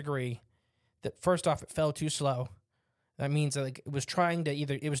experts agree that, first off, it fell too slow. That means that, like, it was trying to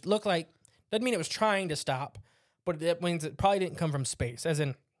doesn't mean it was trying to stop, but that means it probably didn't come from space, as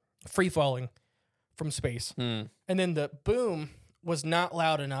in free falling from space. And then the boom was not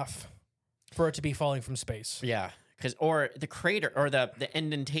loud enough for it to be falling from space. Yeah. Or the crater or the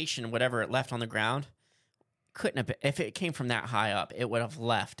indentation, whatever it left on the ground, couldn't have been, if it came from that high up, it would have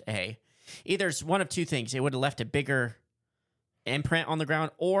left either it's one of two things. It would have left a bigger imprint on the ground,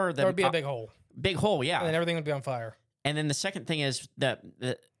 or There would be a big hole. Big hole, yeah. And then everything would be on fire. And then the second thing is that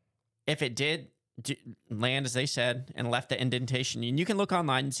if it did land, as they said, and left the indentation, and you can look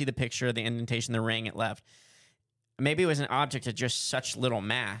online and see the picture of the indentation, the ring it left. Maybe it was an object of just such little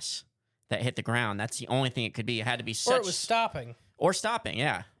mass that hit the ground. That's the only thing it could be. It had to be such... Or it was stopping. Or stopping,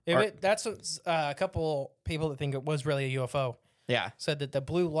 yeah. That's what, a couple people that think it was really a UFO Yeah. said that the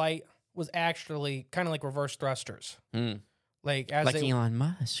blue light was actually kind of like reverse thrusters. Like Elon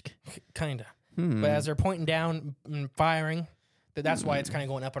Musk. Kind of. But as they're pointing down and firing, that's why it's kind of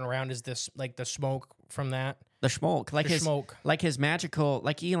going up and around, is this, like, the smoke from that. The smoke. Like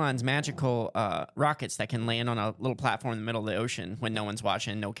Elon's magical rockets that can land on a little platform in the middle of the ocean when no one's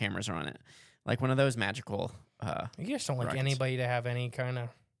watching, no cameras are on it. Like one of those magical You just don't like rockets. anybody to have any kind of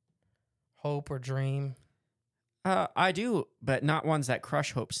hope or dream. I do, but not ones that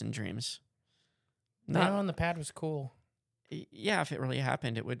crush hopes and dreams. Not on the pad was cool. Yeah, if it really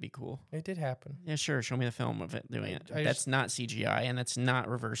happened, it would be cool. It did happen. Yeah, sure. Show me the film of it doing it. I That's just- not CGI, and that's not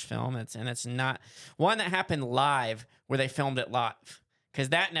reverse film. It's not one that happened live where they filmed it live, because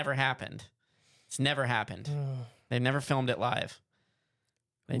that never happened. It's never happened. They never filmed it live.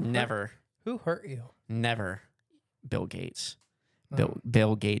 They never, Who hurt you? never. Bill Gates.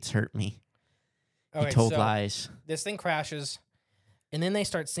 Bill Gates hurt me. Okay, He told so lies. this thing crashes, and then they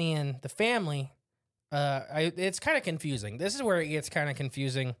start seeing the family. It's kind of confusing. This is where it gets kind of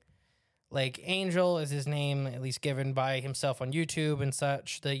confusing. Like, Angel is his name, at least given by himself on YouTube and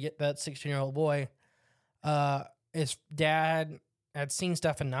such. That 16-year-old boy. His dad had seen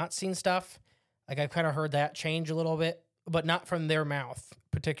stuff and not seen stuff. Like, I've kind of heard that change a little bit but not from their mouth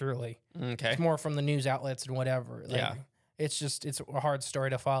particularly. Okay. It's more from the news outlets and whatever. Like, Yeah. it's a hard story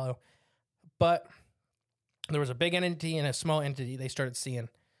to follow. But there was a big entity and a small entity they started seeing.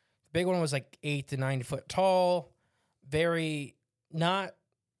 The big one was like 8 to 9 foot tall, very not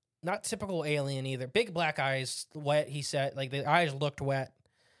typical alien either. Big black eyes, wet, he said. Like the eyes looked wet.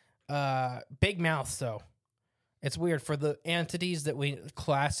 Big mouth though. It's weird for the entities that we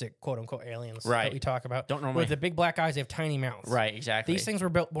classic quote unquote aliens Right. that we talk about. Don't normally with the big black eyes, they have tiny mouths. Right, exactly. These things were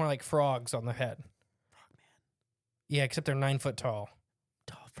built more like frogs on the head. Frogman. Yeah, except they're 9 foot tall.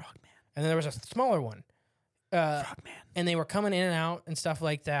 Tall frogman. And then there was a smaller one. Frogman. And they were coming in and out and stuff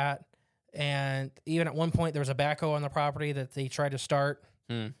like that. And even at one point, there was a backhoe on the property that they tried to start.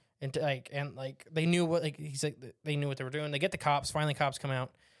 And they knew what, like he said, they knew what they were doing. They get the cops. Finally, cops come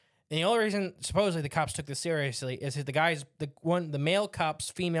out. And the only reason supposedly the cops took this seriously is that the male cop's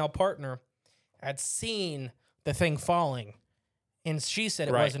female partner had seen the thing falling, and she said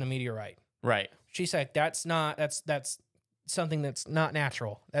it Right. wasn't a meteorite. Right. She said that's something that's not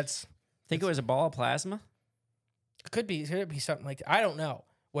natural. Think it was a ball of plasma? Could be something like that. I don't know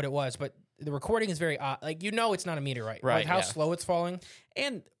what it was, but the recording is very odd. Like it's not a meteorite. Right, Like how yeah. slow it's falling.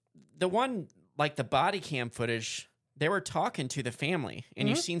 And the one, like the body cam footage, they were talking to the family, and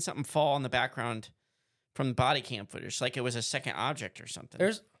you've seen something fall in the background from the body cam footage, like it was a second object or something.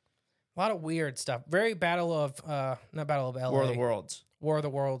 There's a lot of weird stuff. Very not Battle of LA. War of the Worlds. War of the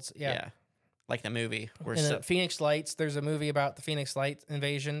Worlds. Yeah. Like the movie. Where And the Phoenix Lights. There's a movie about the Phoenix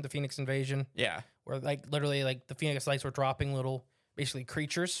invasion. yeah. Where like literally like the Phoenix Lights were dropping little basically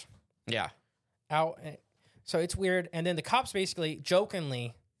creatures Yeah. out. So it's weird. And then the cops basically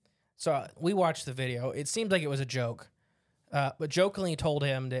jokingly. So we watched the video. It seemed like it was a joke, but jokingly told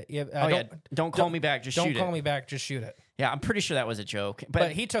him that don't call me back, just shoot it. Don't call me back, just shoot it. Yeah, I'm pretty sure that was a joke.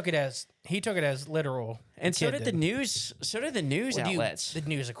 But he took it as literal. And so kid did the news. So did the news outlets. The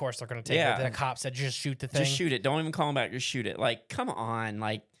news, of course, they're going to take Yeah. it. The cop said, just shoot the thing. Just shoot it. Don't even call him back. Just shoot it. Like, come on.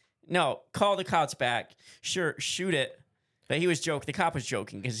 Like, no, call the cops back. Sure, shoot it. But he was joking. The cop was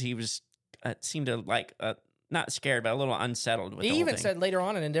joking because he was seemed to like not scared, but a little unsettled with. He the whole even thing. said later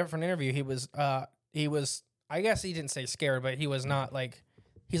on in a different interview, he was. I guess he didn't say scared, but he was not like.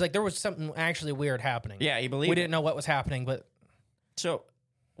 He's like there was something actually weird happening. Yeah, he believed. We it. didn't know what was happening, but So,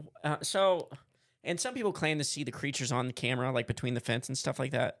 and some people claim to see the creatures on the camera, like between the fence and stuff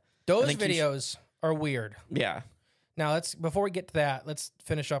like that. those think he's- videos are weird. Yeah. Now before we get to that, let's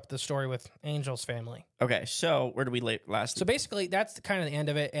finish up the story with Angel's family. Okay. So where do we last? So basically, that's kind of the end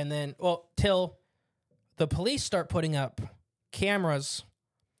of it, and then till the police start putting up cameras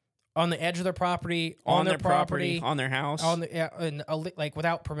on the edge of their property, on their property, on their house. like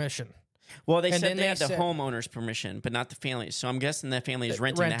without permission. Well, they and said then they they had the said- homeowner's permission, but not the family's. So I'm guessing the family is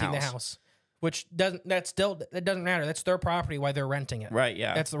renting the house. Which that doesn't matter. That's their property. Why they're renting it? Right.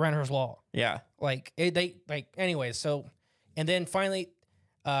 Yeah. That's the renter's law. yeah. Anyways. So, and then finally,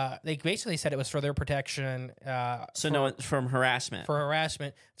 they basically said it was for their protection. So no one from harassment. For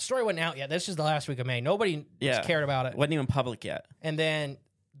harassment. The story wasn't out yet. This is the last week of May. Nobody cared about it. Wasn't even public yet. And then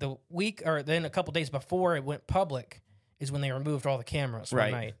then a couple days before it went public is when they removed all the cameras one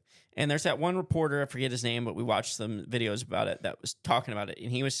night. And there's that one reporter, I forget his name, but we watched some videos about it that was talking about it.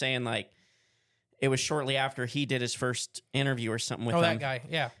 And he was saying like it was shortly after he did his first interview or something with them. That guy,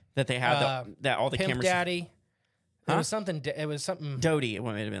 yeah. That they had that all the Pimp cameras. Daddy. Huh? It was something. Doty,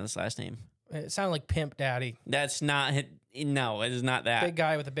 what might have been his last name. It sounded like Pimp Daddy. That's not no, it is not that. Big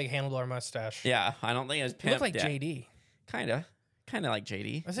guy with a big handlebar mustache. Yeah, I don't think it was He Pimp. looked like JD. Kinda like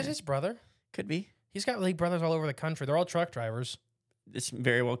JD. Was it his brother? Could be. He's got like brothers all over the country. They're all truck drivers. This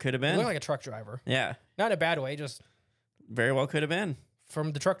very well could have He been. looked like a truck driver. Yeah, Not in a bad way, just very well could have been.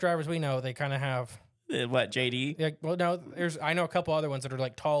 from the truck drivers we know, they kind of have. What, JD? Like, well, no, I know a couple other ones that are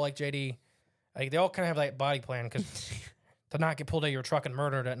like tall like JD. Like they all kind of have that body plan because to not get pulled out of your truck and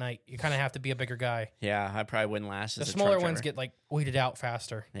murdered at night, you kind of have to be a bigger guy. Yeah, I probably wouldn't last The as a smaller truck ones driver. get like weeded out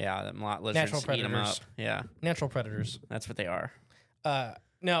faster. Yeah, them lot lizards Natural eat 'em predators. up. Yeah, Natural predators. that's what they are.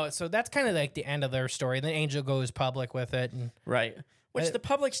 No, so that's kind of like the end of their story. Then Angel goes public with it, and Right. Which the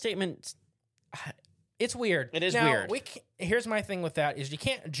public statement, it's weird. It is now, weird. Here's my thing with that is you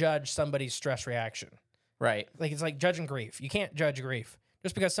can't judge somebody's stress reaction. right? Like it's like judging grief. You can't judge grief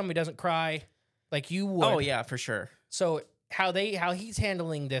just because somebody doesn't cry, like you would. Oh yeah, for sure. So how he's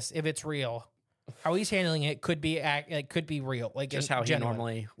handling this, if it's real, how he's handling it could be real. Like Just how he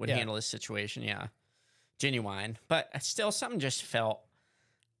normally would handle this situation. Yeah, genuine, but still, something just felt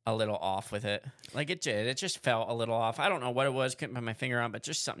a little off with it. Like it did. It just felt a little off. I don't know what it was. Couldn't put my finger on, but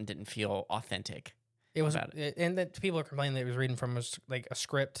just something didn't feel authentic. It was, about and then people are complaining that it was reading from a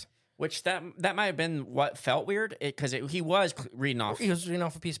script. Which that might have been what felt weird because he was reading off. He was reading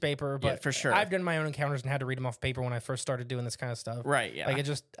off a piece of paper, but Yeah, for sure. I've done my own encounters and had to read them off paper when I first started doing this kind of stuff. Right, yeah. Like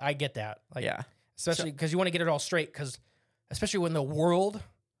I get that. Like, Yeah. especially because you want to get it all straight. Because especially when the world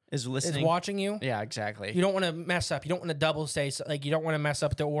Is listening. is watching you, Yeah, exactly. you don't want to mess up. You don't want to double say like you don't want to mess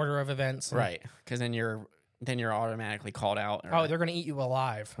up the order of events. Right. Because then you're automatically called out. Oh, they're gonna eat you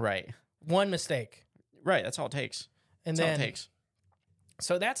alive. right. One mistake, Right. That's all it takes. and That's all then it takes.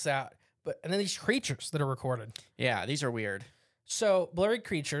 so that's that. But and then these creatures that are recorded. Yeah, these are weird. So Blurry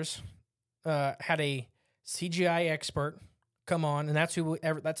Creatures had a CGI expert come on, and that's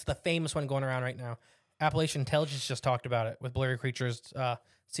that's the famous one going around right now. Appalachian Intelligence just talked about it with Blurry Creatures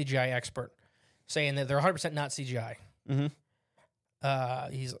CGI expert, saying that they're 100% not CGI. Mm-hmm.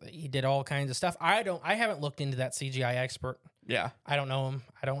 He did all kinds of stuff. I haven't looked into that CGI expert. Yeah. I don't know him.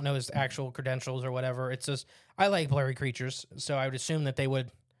 I don't know his actual credentials or whatever. It's just I like Blurry Creatures, so I would assume that they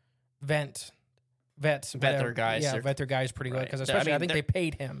would vet their guys. Yeah, They're- vet their guys pretty good Right. because I especially I, mean, think they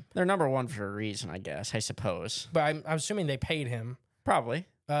paid him. They're number one for a reason, I guess. I suppose. But I'm assuming they paid him. Probably.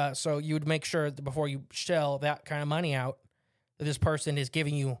 So you would make sure that before you shell that kind of money out, that this person is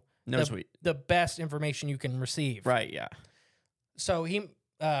giving you Knows the best information you can receive. Right. Yeah. So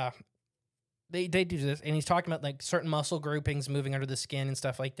they do this, and he's talking about like certain muscle groupings moving under the skin and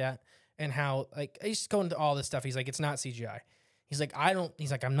stuff like that, and how like he's going into all this stuff. He's like, it's not CGI. He's like,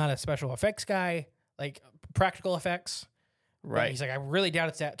 I'm not a special effects guy, like practical effects. But Right. he's like, I really doubt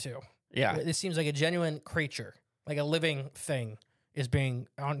it's that too. Yeah. This seems like a genuine creature, like a living thing is being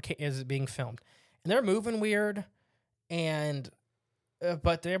filmed, and they're moving weird, and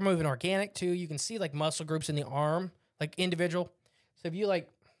but they're moving organic too. You can see like muscle groups in the arm, like individual. So if you like,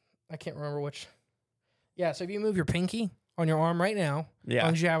 I can't remember which. Yeah, so if you move your pinky on your arm right now, as Yeah.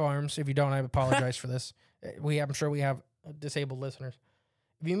 long as you have arms. If you don't, I apologize for this. I'm sure we have disabled listeners.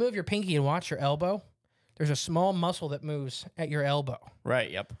 If you move your pinky and watch your elbow, there's a small muscle that moves at your elbow.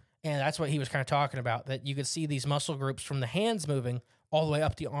 Right. Yep. And that's what he was kind of talking about, that you could see these muscle groups from the hands moving all the way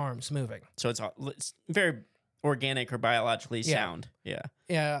up the arms moving. So it's very organic or biologically Yeah. sound. Yeah.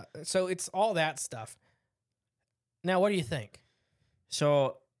 Yeah, so it's all that stuff. Now, what do you think?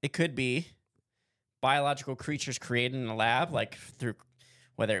 So it could be biological creatures created in a lab, like through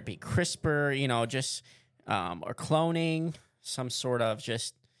whether it be CRISPR, just or cloning, some sort of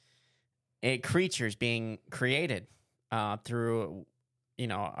just creatures being created through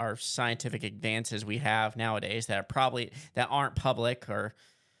our scientific advances we have nowadays that aren't public or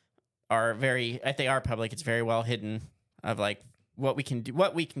are very. If they are public, it's very well hidden of like what we can do,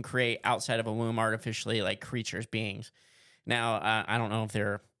 what we can create outside of a womb artificially, like creatures, beings. Now, I don't know if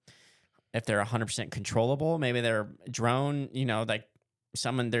they're 100% controllable. Maybe they're drone, like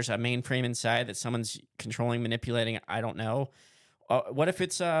there's a mainframe inside that someone's controlling, manipulating. I don't know. What if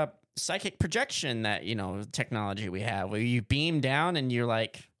it's a psychic projection that, technology we have where you beam down and you're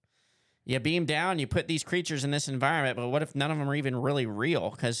like, you beam down, you put these creatures in this environment, but what if none of them are even really real?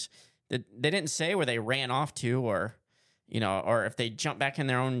 Because they didn't say where they ran off to or if they jumped back in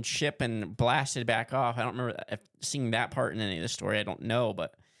their own ship and blasted back off. I don't remember seeing that part in any of the story. I don't know,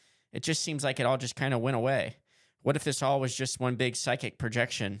 but it just seems like it all just kind of went away. What if this all was just one big psychic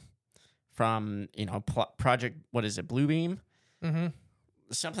projection from, Project, what is it, Bluebeam? Mm-hmm.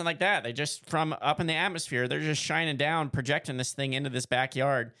 Something like that. They just, from up in the atmosphere, they're just shining down, projecting this thing into this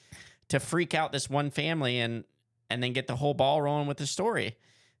backyard to freak out this one family and then get the whole ball rolling with the story.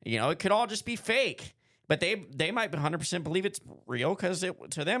 It could all just be fake. But they might 100% believe it's real because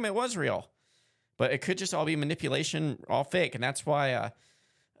to them it was real. But it could just all be manipulation, all fake. And that's why,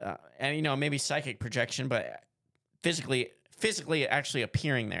 maybe psychic projection, but physically actually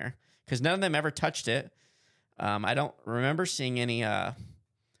appearing there. Because none of them ever touched it. I don't remember seeing any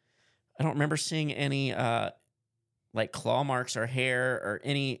like claw marks or hair or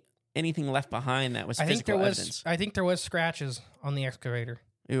anything left behind that was physical evidence. I think there was scratches on the excavator.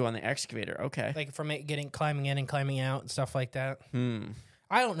 Ooh, on the excavator. Okay. Like from it climbing in and climbing out and stuff like that.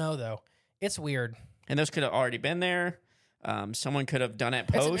 I don't know though. It's weird. And those could have already been there. Someone could have done it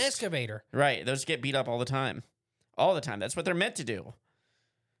post. It's an excavator. Right. Those get beat up all the time. All the time. That's what they're meant to do.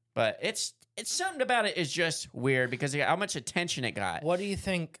 But it's something about it is just weird because of how much attention it got. What do you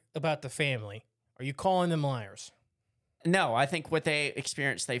think about the family? Are you calling them liars? No, I think what they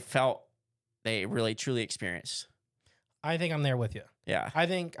experienced, they felt they really truly experienced. I think I'm there with you. Yeah.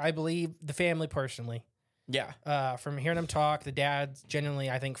 I believe the family personally. Yeah. From hearing them talk, the dad genuinely,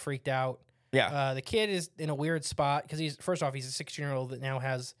 I think, freaked out. Yeah. The kid is in a weird spot because he's a 16-year-old that now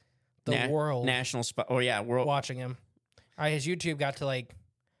has the world national spot. Oh yeah, world watching him. His YouTube got to like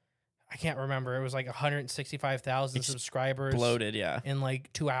I can't remember. It was like 165,000 subscribers. Bloated, yeah. In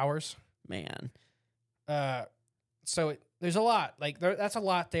like 2 hours. Man. So there's a lot. Like that's a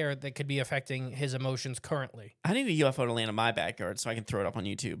lot there that could be affecting his emotions currently. I need a UFO to land in my backyard so I can throw it up on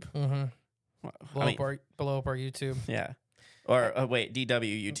YouTube. Mm-hmm. Well, Blow up our YouTube. Yeah. Or wait,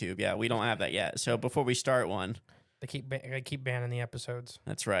 DW YouTube. Yeah, we don't have that yet. So before we start one, They keep banning the episodes.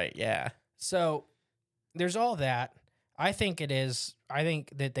 that's right. Yeah. So there's all that. I think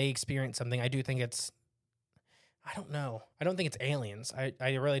that they experienced something. I do think it's. I don't know. I don't think it's aliens.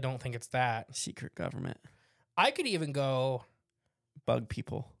 I really don't think it's that. Secret government. I could even go Bug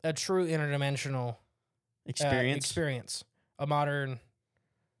people. a true interdimensional Experience. A modern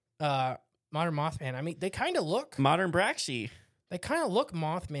Mothman. I mean, they kind of look. Modern Braxy. They kind of look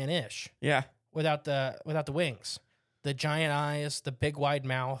Mothman-ish Yeah. without the wings, the giant eyes, the big wide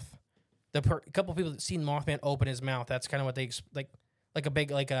mouth. A couple people that seen Mothman open his mouth. That's kind of what they like a big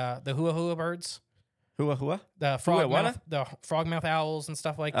the hua hua birds, Hua? the frog Hua mouth, the frog mouth owls and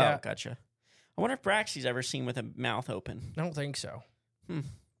stuff like Oh, that. gotcha. I wonder if Braxy's ever seen with a mouth open. I don't think so.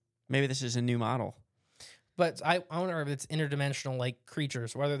 Maybe this is a new model. But I wonder if it's interdimensional like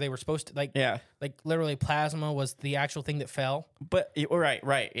creatures, whether they were supposed to like literally plasma was the actual thing that fell. But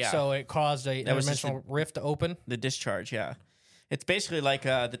right, yeah. So it caused a That was just interdimensional rift to open. The discharge, yeah. It's basically like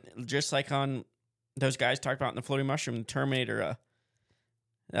just like on those guys talked about in the floating mushroom, the Terminator.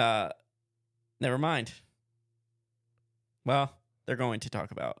 Never mind. Well, they're going to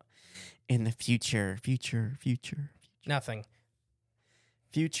talk about in the future. Nothing.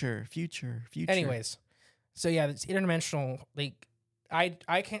 Future. Anyways, so yeah, it's interdimensional. Like I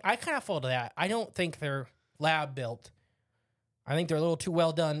kind of fall to that. I don't think they're lab built. I think they're a little too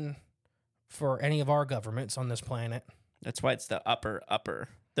well done for any of our governments on this planet. That's why it's the upper.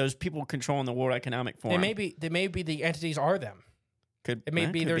 Those people controlling the World Economic Forum. They may be the entities are them. It may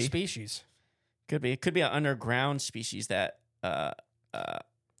be their species. Could be. It could be an underground species that They're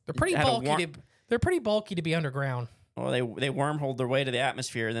pretty bulky. They're pretty bulky to be underground. Well, they wormholed their way to the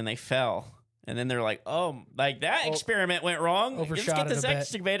atmosphere, and then they fell. And then they're like, oh, like that experiment went wrong. Let's get this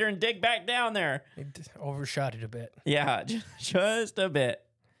excavator and dig back down there. It overshot it a bit. Yeah, just a bit.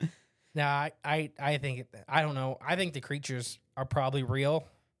 Nah, I think I don't know. I think the creatures are probably real.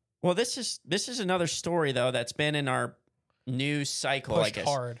 Well, this is another story though that's been in our news cycle. Pushed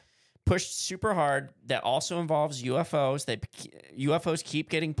hard. Pushed super hard. That also involves UFOs. UFOs keep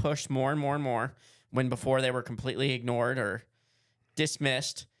getting pushed more and more and more when before they were completely ignored or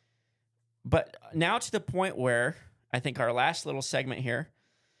dismissed. But now to the point where I think our last little segment here,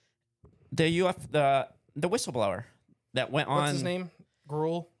 the whistleblower that went on. What's his name?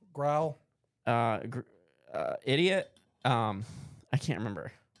 Growl. Idiot. I can't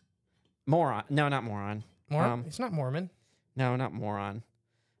remember. Moron. No, not moron. He's not Mormon. No, not moron.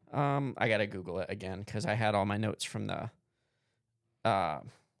 I gotta Google it again because I had all my notes from the that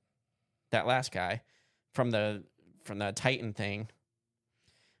last guy from the Titan thing.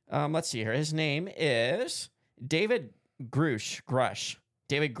 Let's see here. His name is David Grush.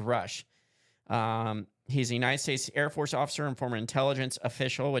 David Grush. He's a United States Air Force officer and former intelligence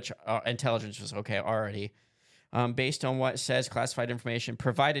official, which intelligence was okay already. Based on what says classified information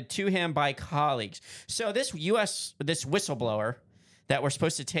provided to him by colleagues. So this whistleblower that we're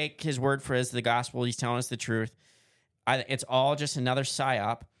supposed to take his word for as the gospel, he's telling us the truth. It's all just another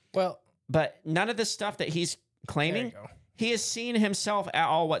psyop. Well, but none of the stuff that he's claiming, he has seen himself at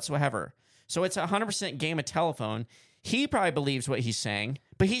all whatsoever. So it's 100% game of telephone. He probably believes what he's saying,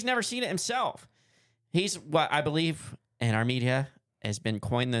 but he's never seen it himself. He's what I believe in our media has been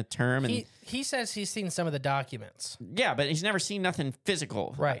coined the term. And he says he's seen some of the documents. Yeah, but he's never seen nothing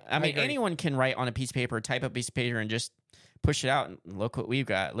physical. Right. I mean, anyone can write on a piece of paper, type up a piece of paper, and just push it out. And look what we've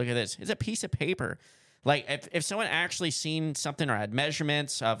got. Look at this. It's a piece of paper. Like, if someone actually seen something or had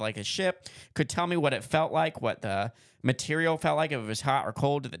measurements of, like, a ship, could tell me what it felt like, what the material felt like, if it was hot or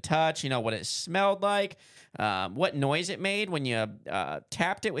cold to the touch, what it smelled like, what noise it made when you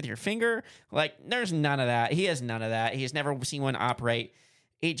tapped it with your finger. Like, there's none of that. He has none of that. He has never seen one operate.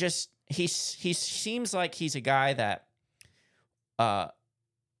 He seems like he's a guy that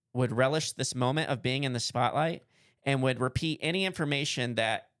would relish this moment of being in the spotlight and would repeat any information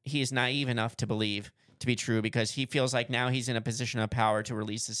that he is naive enough to believe to be true because he feels like now he's in a position of power to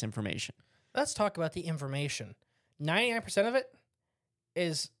release this information. Let's talk about the information. 99% of it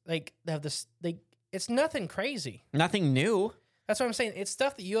is it's nothing crazy. Nothing new. That's what I'm saying. It's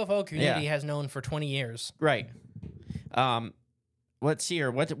stuff the UFO community has known for 20 years. Right. Let's see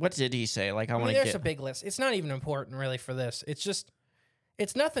here. What did he say? Like, I want to There's a big list. It's not even important really for this.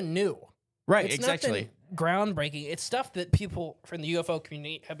 It's nothing new. Right, It's exactly. nothing groundbreaking. It's stuff that people from the UFO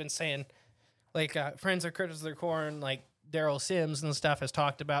community have been saying. Like, Friends of Critters of the Corn, like Daryl Sims and stuff has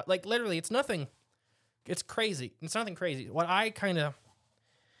talked about. Like, literally, it's nothing. It's crazy. It's nothing crazy. What I kind of...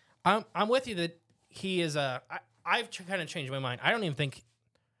 I'm with you that he is a... I've kind of changed my mind. I don't even think...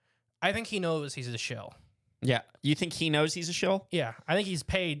 I think he knows he's a shill. Yeah. You think he knows he's a shill? Yeah. I think he's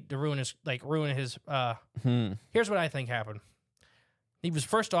paid to ruin his... Here's what I think happened. He was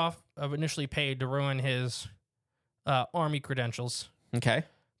first off initially paid to ruin his Army credentials. Okay.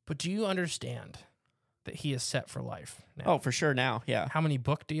 But do you understand that he is set for life now? Oh, for sure now. Yeah. How many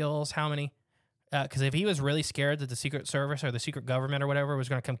book deals? How many... Because if he was really scared that the Secret Service or the secret government or whatever was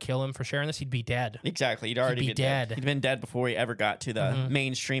going to come kill him for sharing this, he'd be dead. Exactly. He'd already be been dead. He'd been dead before he ever got to the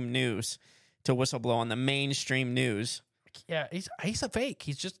mainstream news, to whistleblow on the mainstream news. Yeah, he's a fake.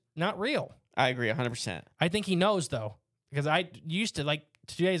 He's just not real. I agree 100%. I think he knows, though, because I used to, like,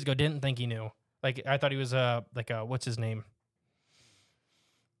 2 days ago, didn't think he knew. Like, I thought he was, what's his name?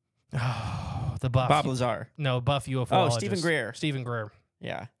 Oh, the buff. Bob Lazar. No, buff UFO. Oh, Stephen Greer. Stephen Greer.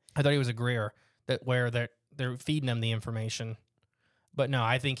 Yeah. I thought he was a Greer, where they're feeding him the information. But no,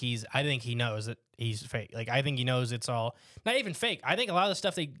 I think he knows that he's fake. Like, I think he knows it's all not even fake. I think a lot of the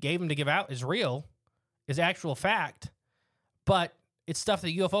stuff they gave him to give out is real, is actual fact. But it's stuff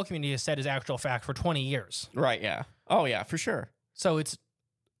the UFO community has said is actual fact for 20 years. Right, yeah. Oh, yeah, for sure. So it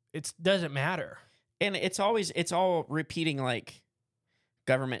doesn't matter. And it's all repeating, like,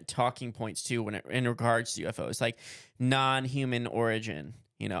 government talking points, too, in regards to UFOs. Like, non-human origin,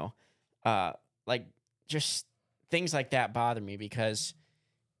 you know. Like, just things like that bother me because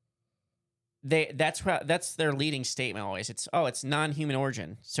that's their leading statement always. It's non-human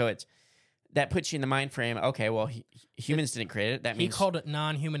origin. So that puts you in the mind frame, okay, well, humans didn't create it. That means... He called it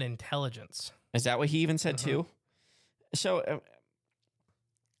non-human intelligence. Is that what he even said, too? So,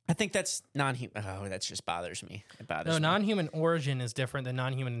 I think that's non-human. Oh, that just bothers me. It bothers me. Non-human origin is different than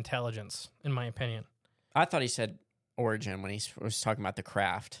non-human intelligence, in my opinion. I thought he said origin when he was talking about the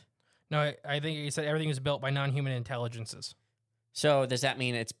craft. No, I think he said everything is built by non-human intelligences. So does that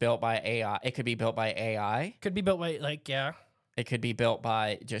mean it's built by AI? It could be built by AI. Could be built by, like, yeah. It could be built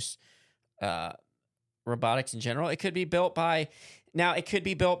by just robotics in general. It could be built by... Now, it could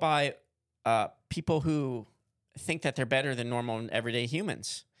be built by people who think that they're better than normal and everyday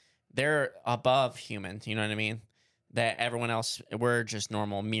humans. They're above human, you know what I mean? That everyone else, we're just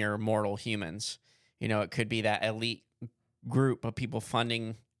normal, mere mortal humans. You know, it could be that elite group of people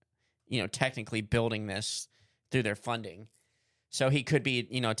funding... technically building this through their funding. So he could be,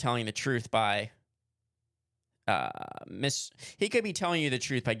 telling the truth by he could be telling you the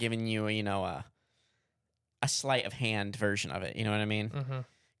truth by giving you, a sleight of hand version of it. You know what I mean?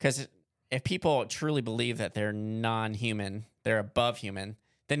 Because if people truly believe that they're non-human, they're above human,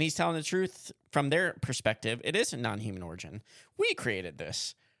 then he's telling the truth from their perspective. It is a non-human origin. We created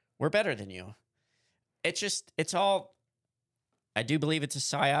this. We're better than you. It's all, I do believe it's a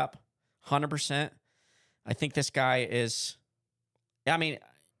psyop. 100%. I think this guy is... I mean,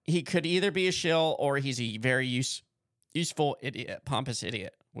 he could either be a shill or he's a very useful idiot. Pompous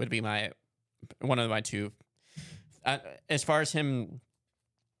idiot would be one of my two. As far as him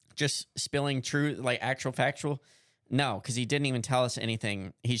just spilling truth, like actual factual, no, because he didn't even tell us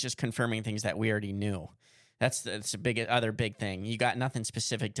anything. He's just confirming things that we already knew. That's a other big thing. You got nothing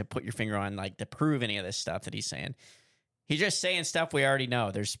specific to put your finger on, like to prove any of this stuff that he's saying. He's just saying stuff we already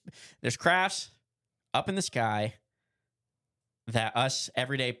know. There's crafts up in the sky that us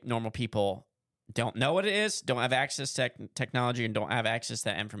everyday normal people don't know what it is, don't have access to technology, and don't have access to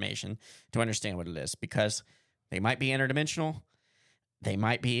that information to understand what it is, because they might be interdimensional. They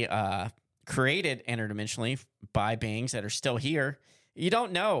might be created interdimensionally by beings that are still here. You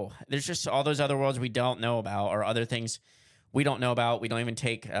don't know. There's just all those other worlds we don't know about, or other things we don't know about. We don't even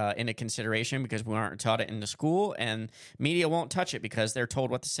take into consideration because we aren't taught it in the school, and media won't touch it because they're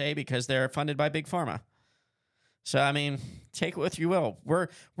told what to say because they're funded by Big Pharma. So, I mean, take it with you will. We're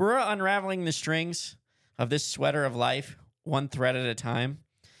unraveling the strings of this sweater of life, one thread at a time.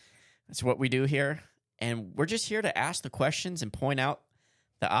 That's what we do here. And we're just here to ask the questions and point out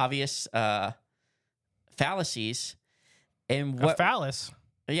the obvious fallacies. And what a phallus?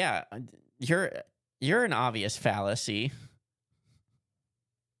 Yeah, you're an obvious fallacy.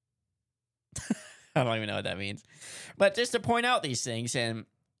 I don't even know what that means. But just to point out these things and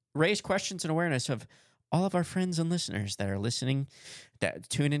raise questions and awareness of all of our friends and listeners that are listening, that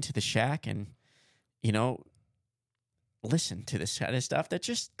tune into the Shack and, listen to this kind of stuff, that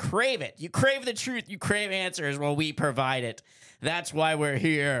just crave it. You crave the truth. You crave answers. Well, we provide it. That's why we're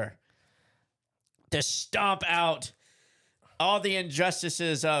here. To stomp out all the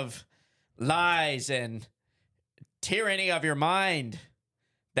injustices of lies and tyranny of your mind.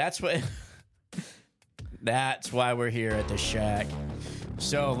 That's what. That's why we're here at the Shack.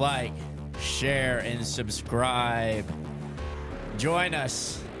 So like, share, and subscribe. Join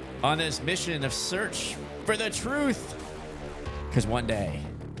us on this mission of search for the truth. Because one day,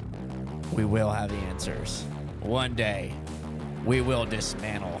 we will have the answers. One day, we will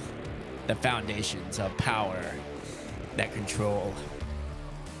dismantle the foundations of power that control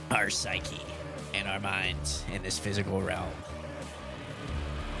our psyche and our minds in this physical realm.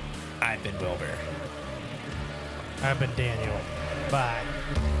 I've been Wilbur. I've been Daniel. Bye.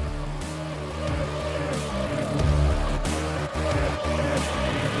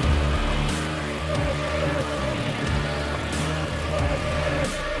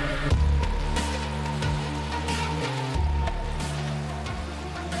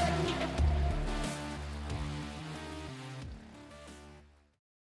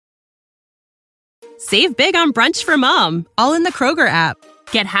 Save big on brunch for mom, all in the Kroger app.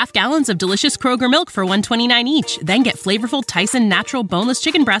 Get half gallons of delicious Kroger milk for $1.29 each. Then get flavorful Tyson natural boneless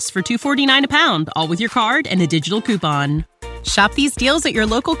chicken breasts for $2.49 a pound, all with your card and a digital coupon. Shop these deals at your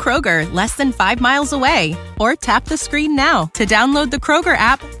local Kroger, less than 5 miles away. Or tap the screen now to download the Kroger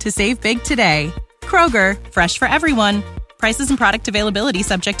app to save big today. Kroger, fresh for everyone. Prices and product availability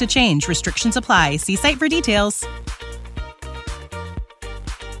subject to change. Restrictions apply. See site for details.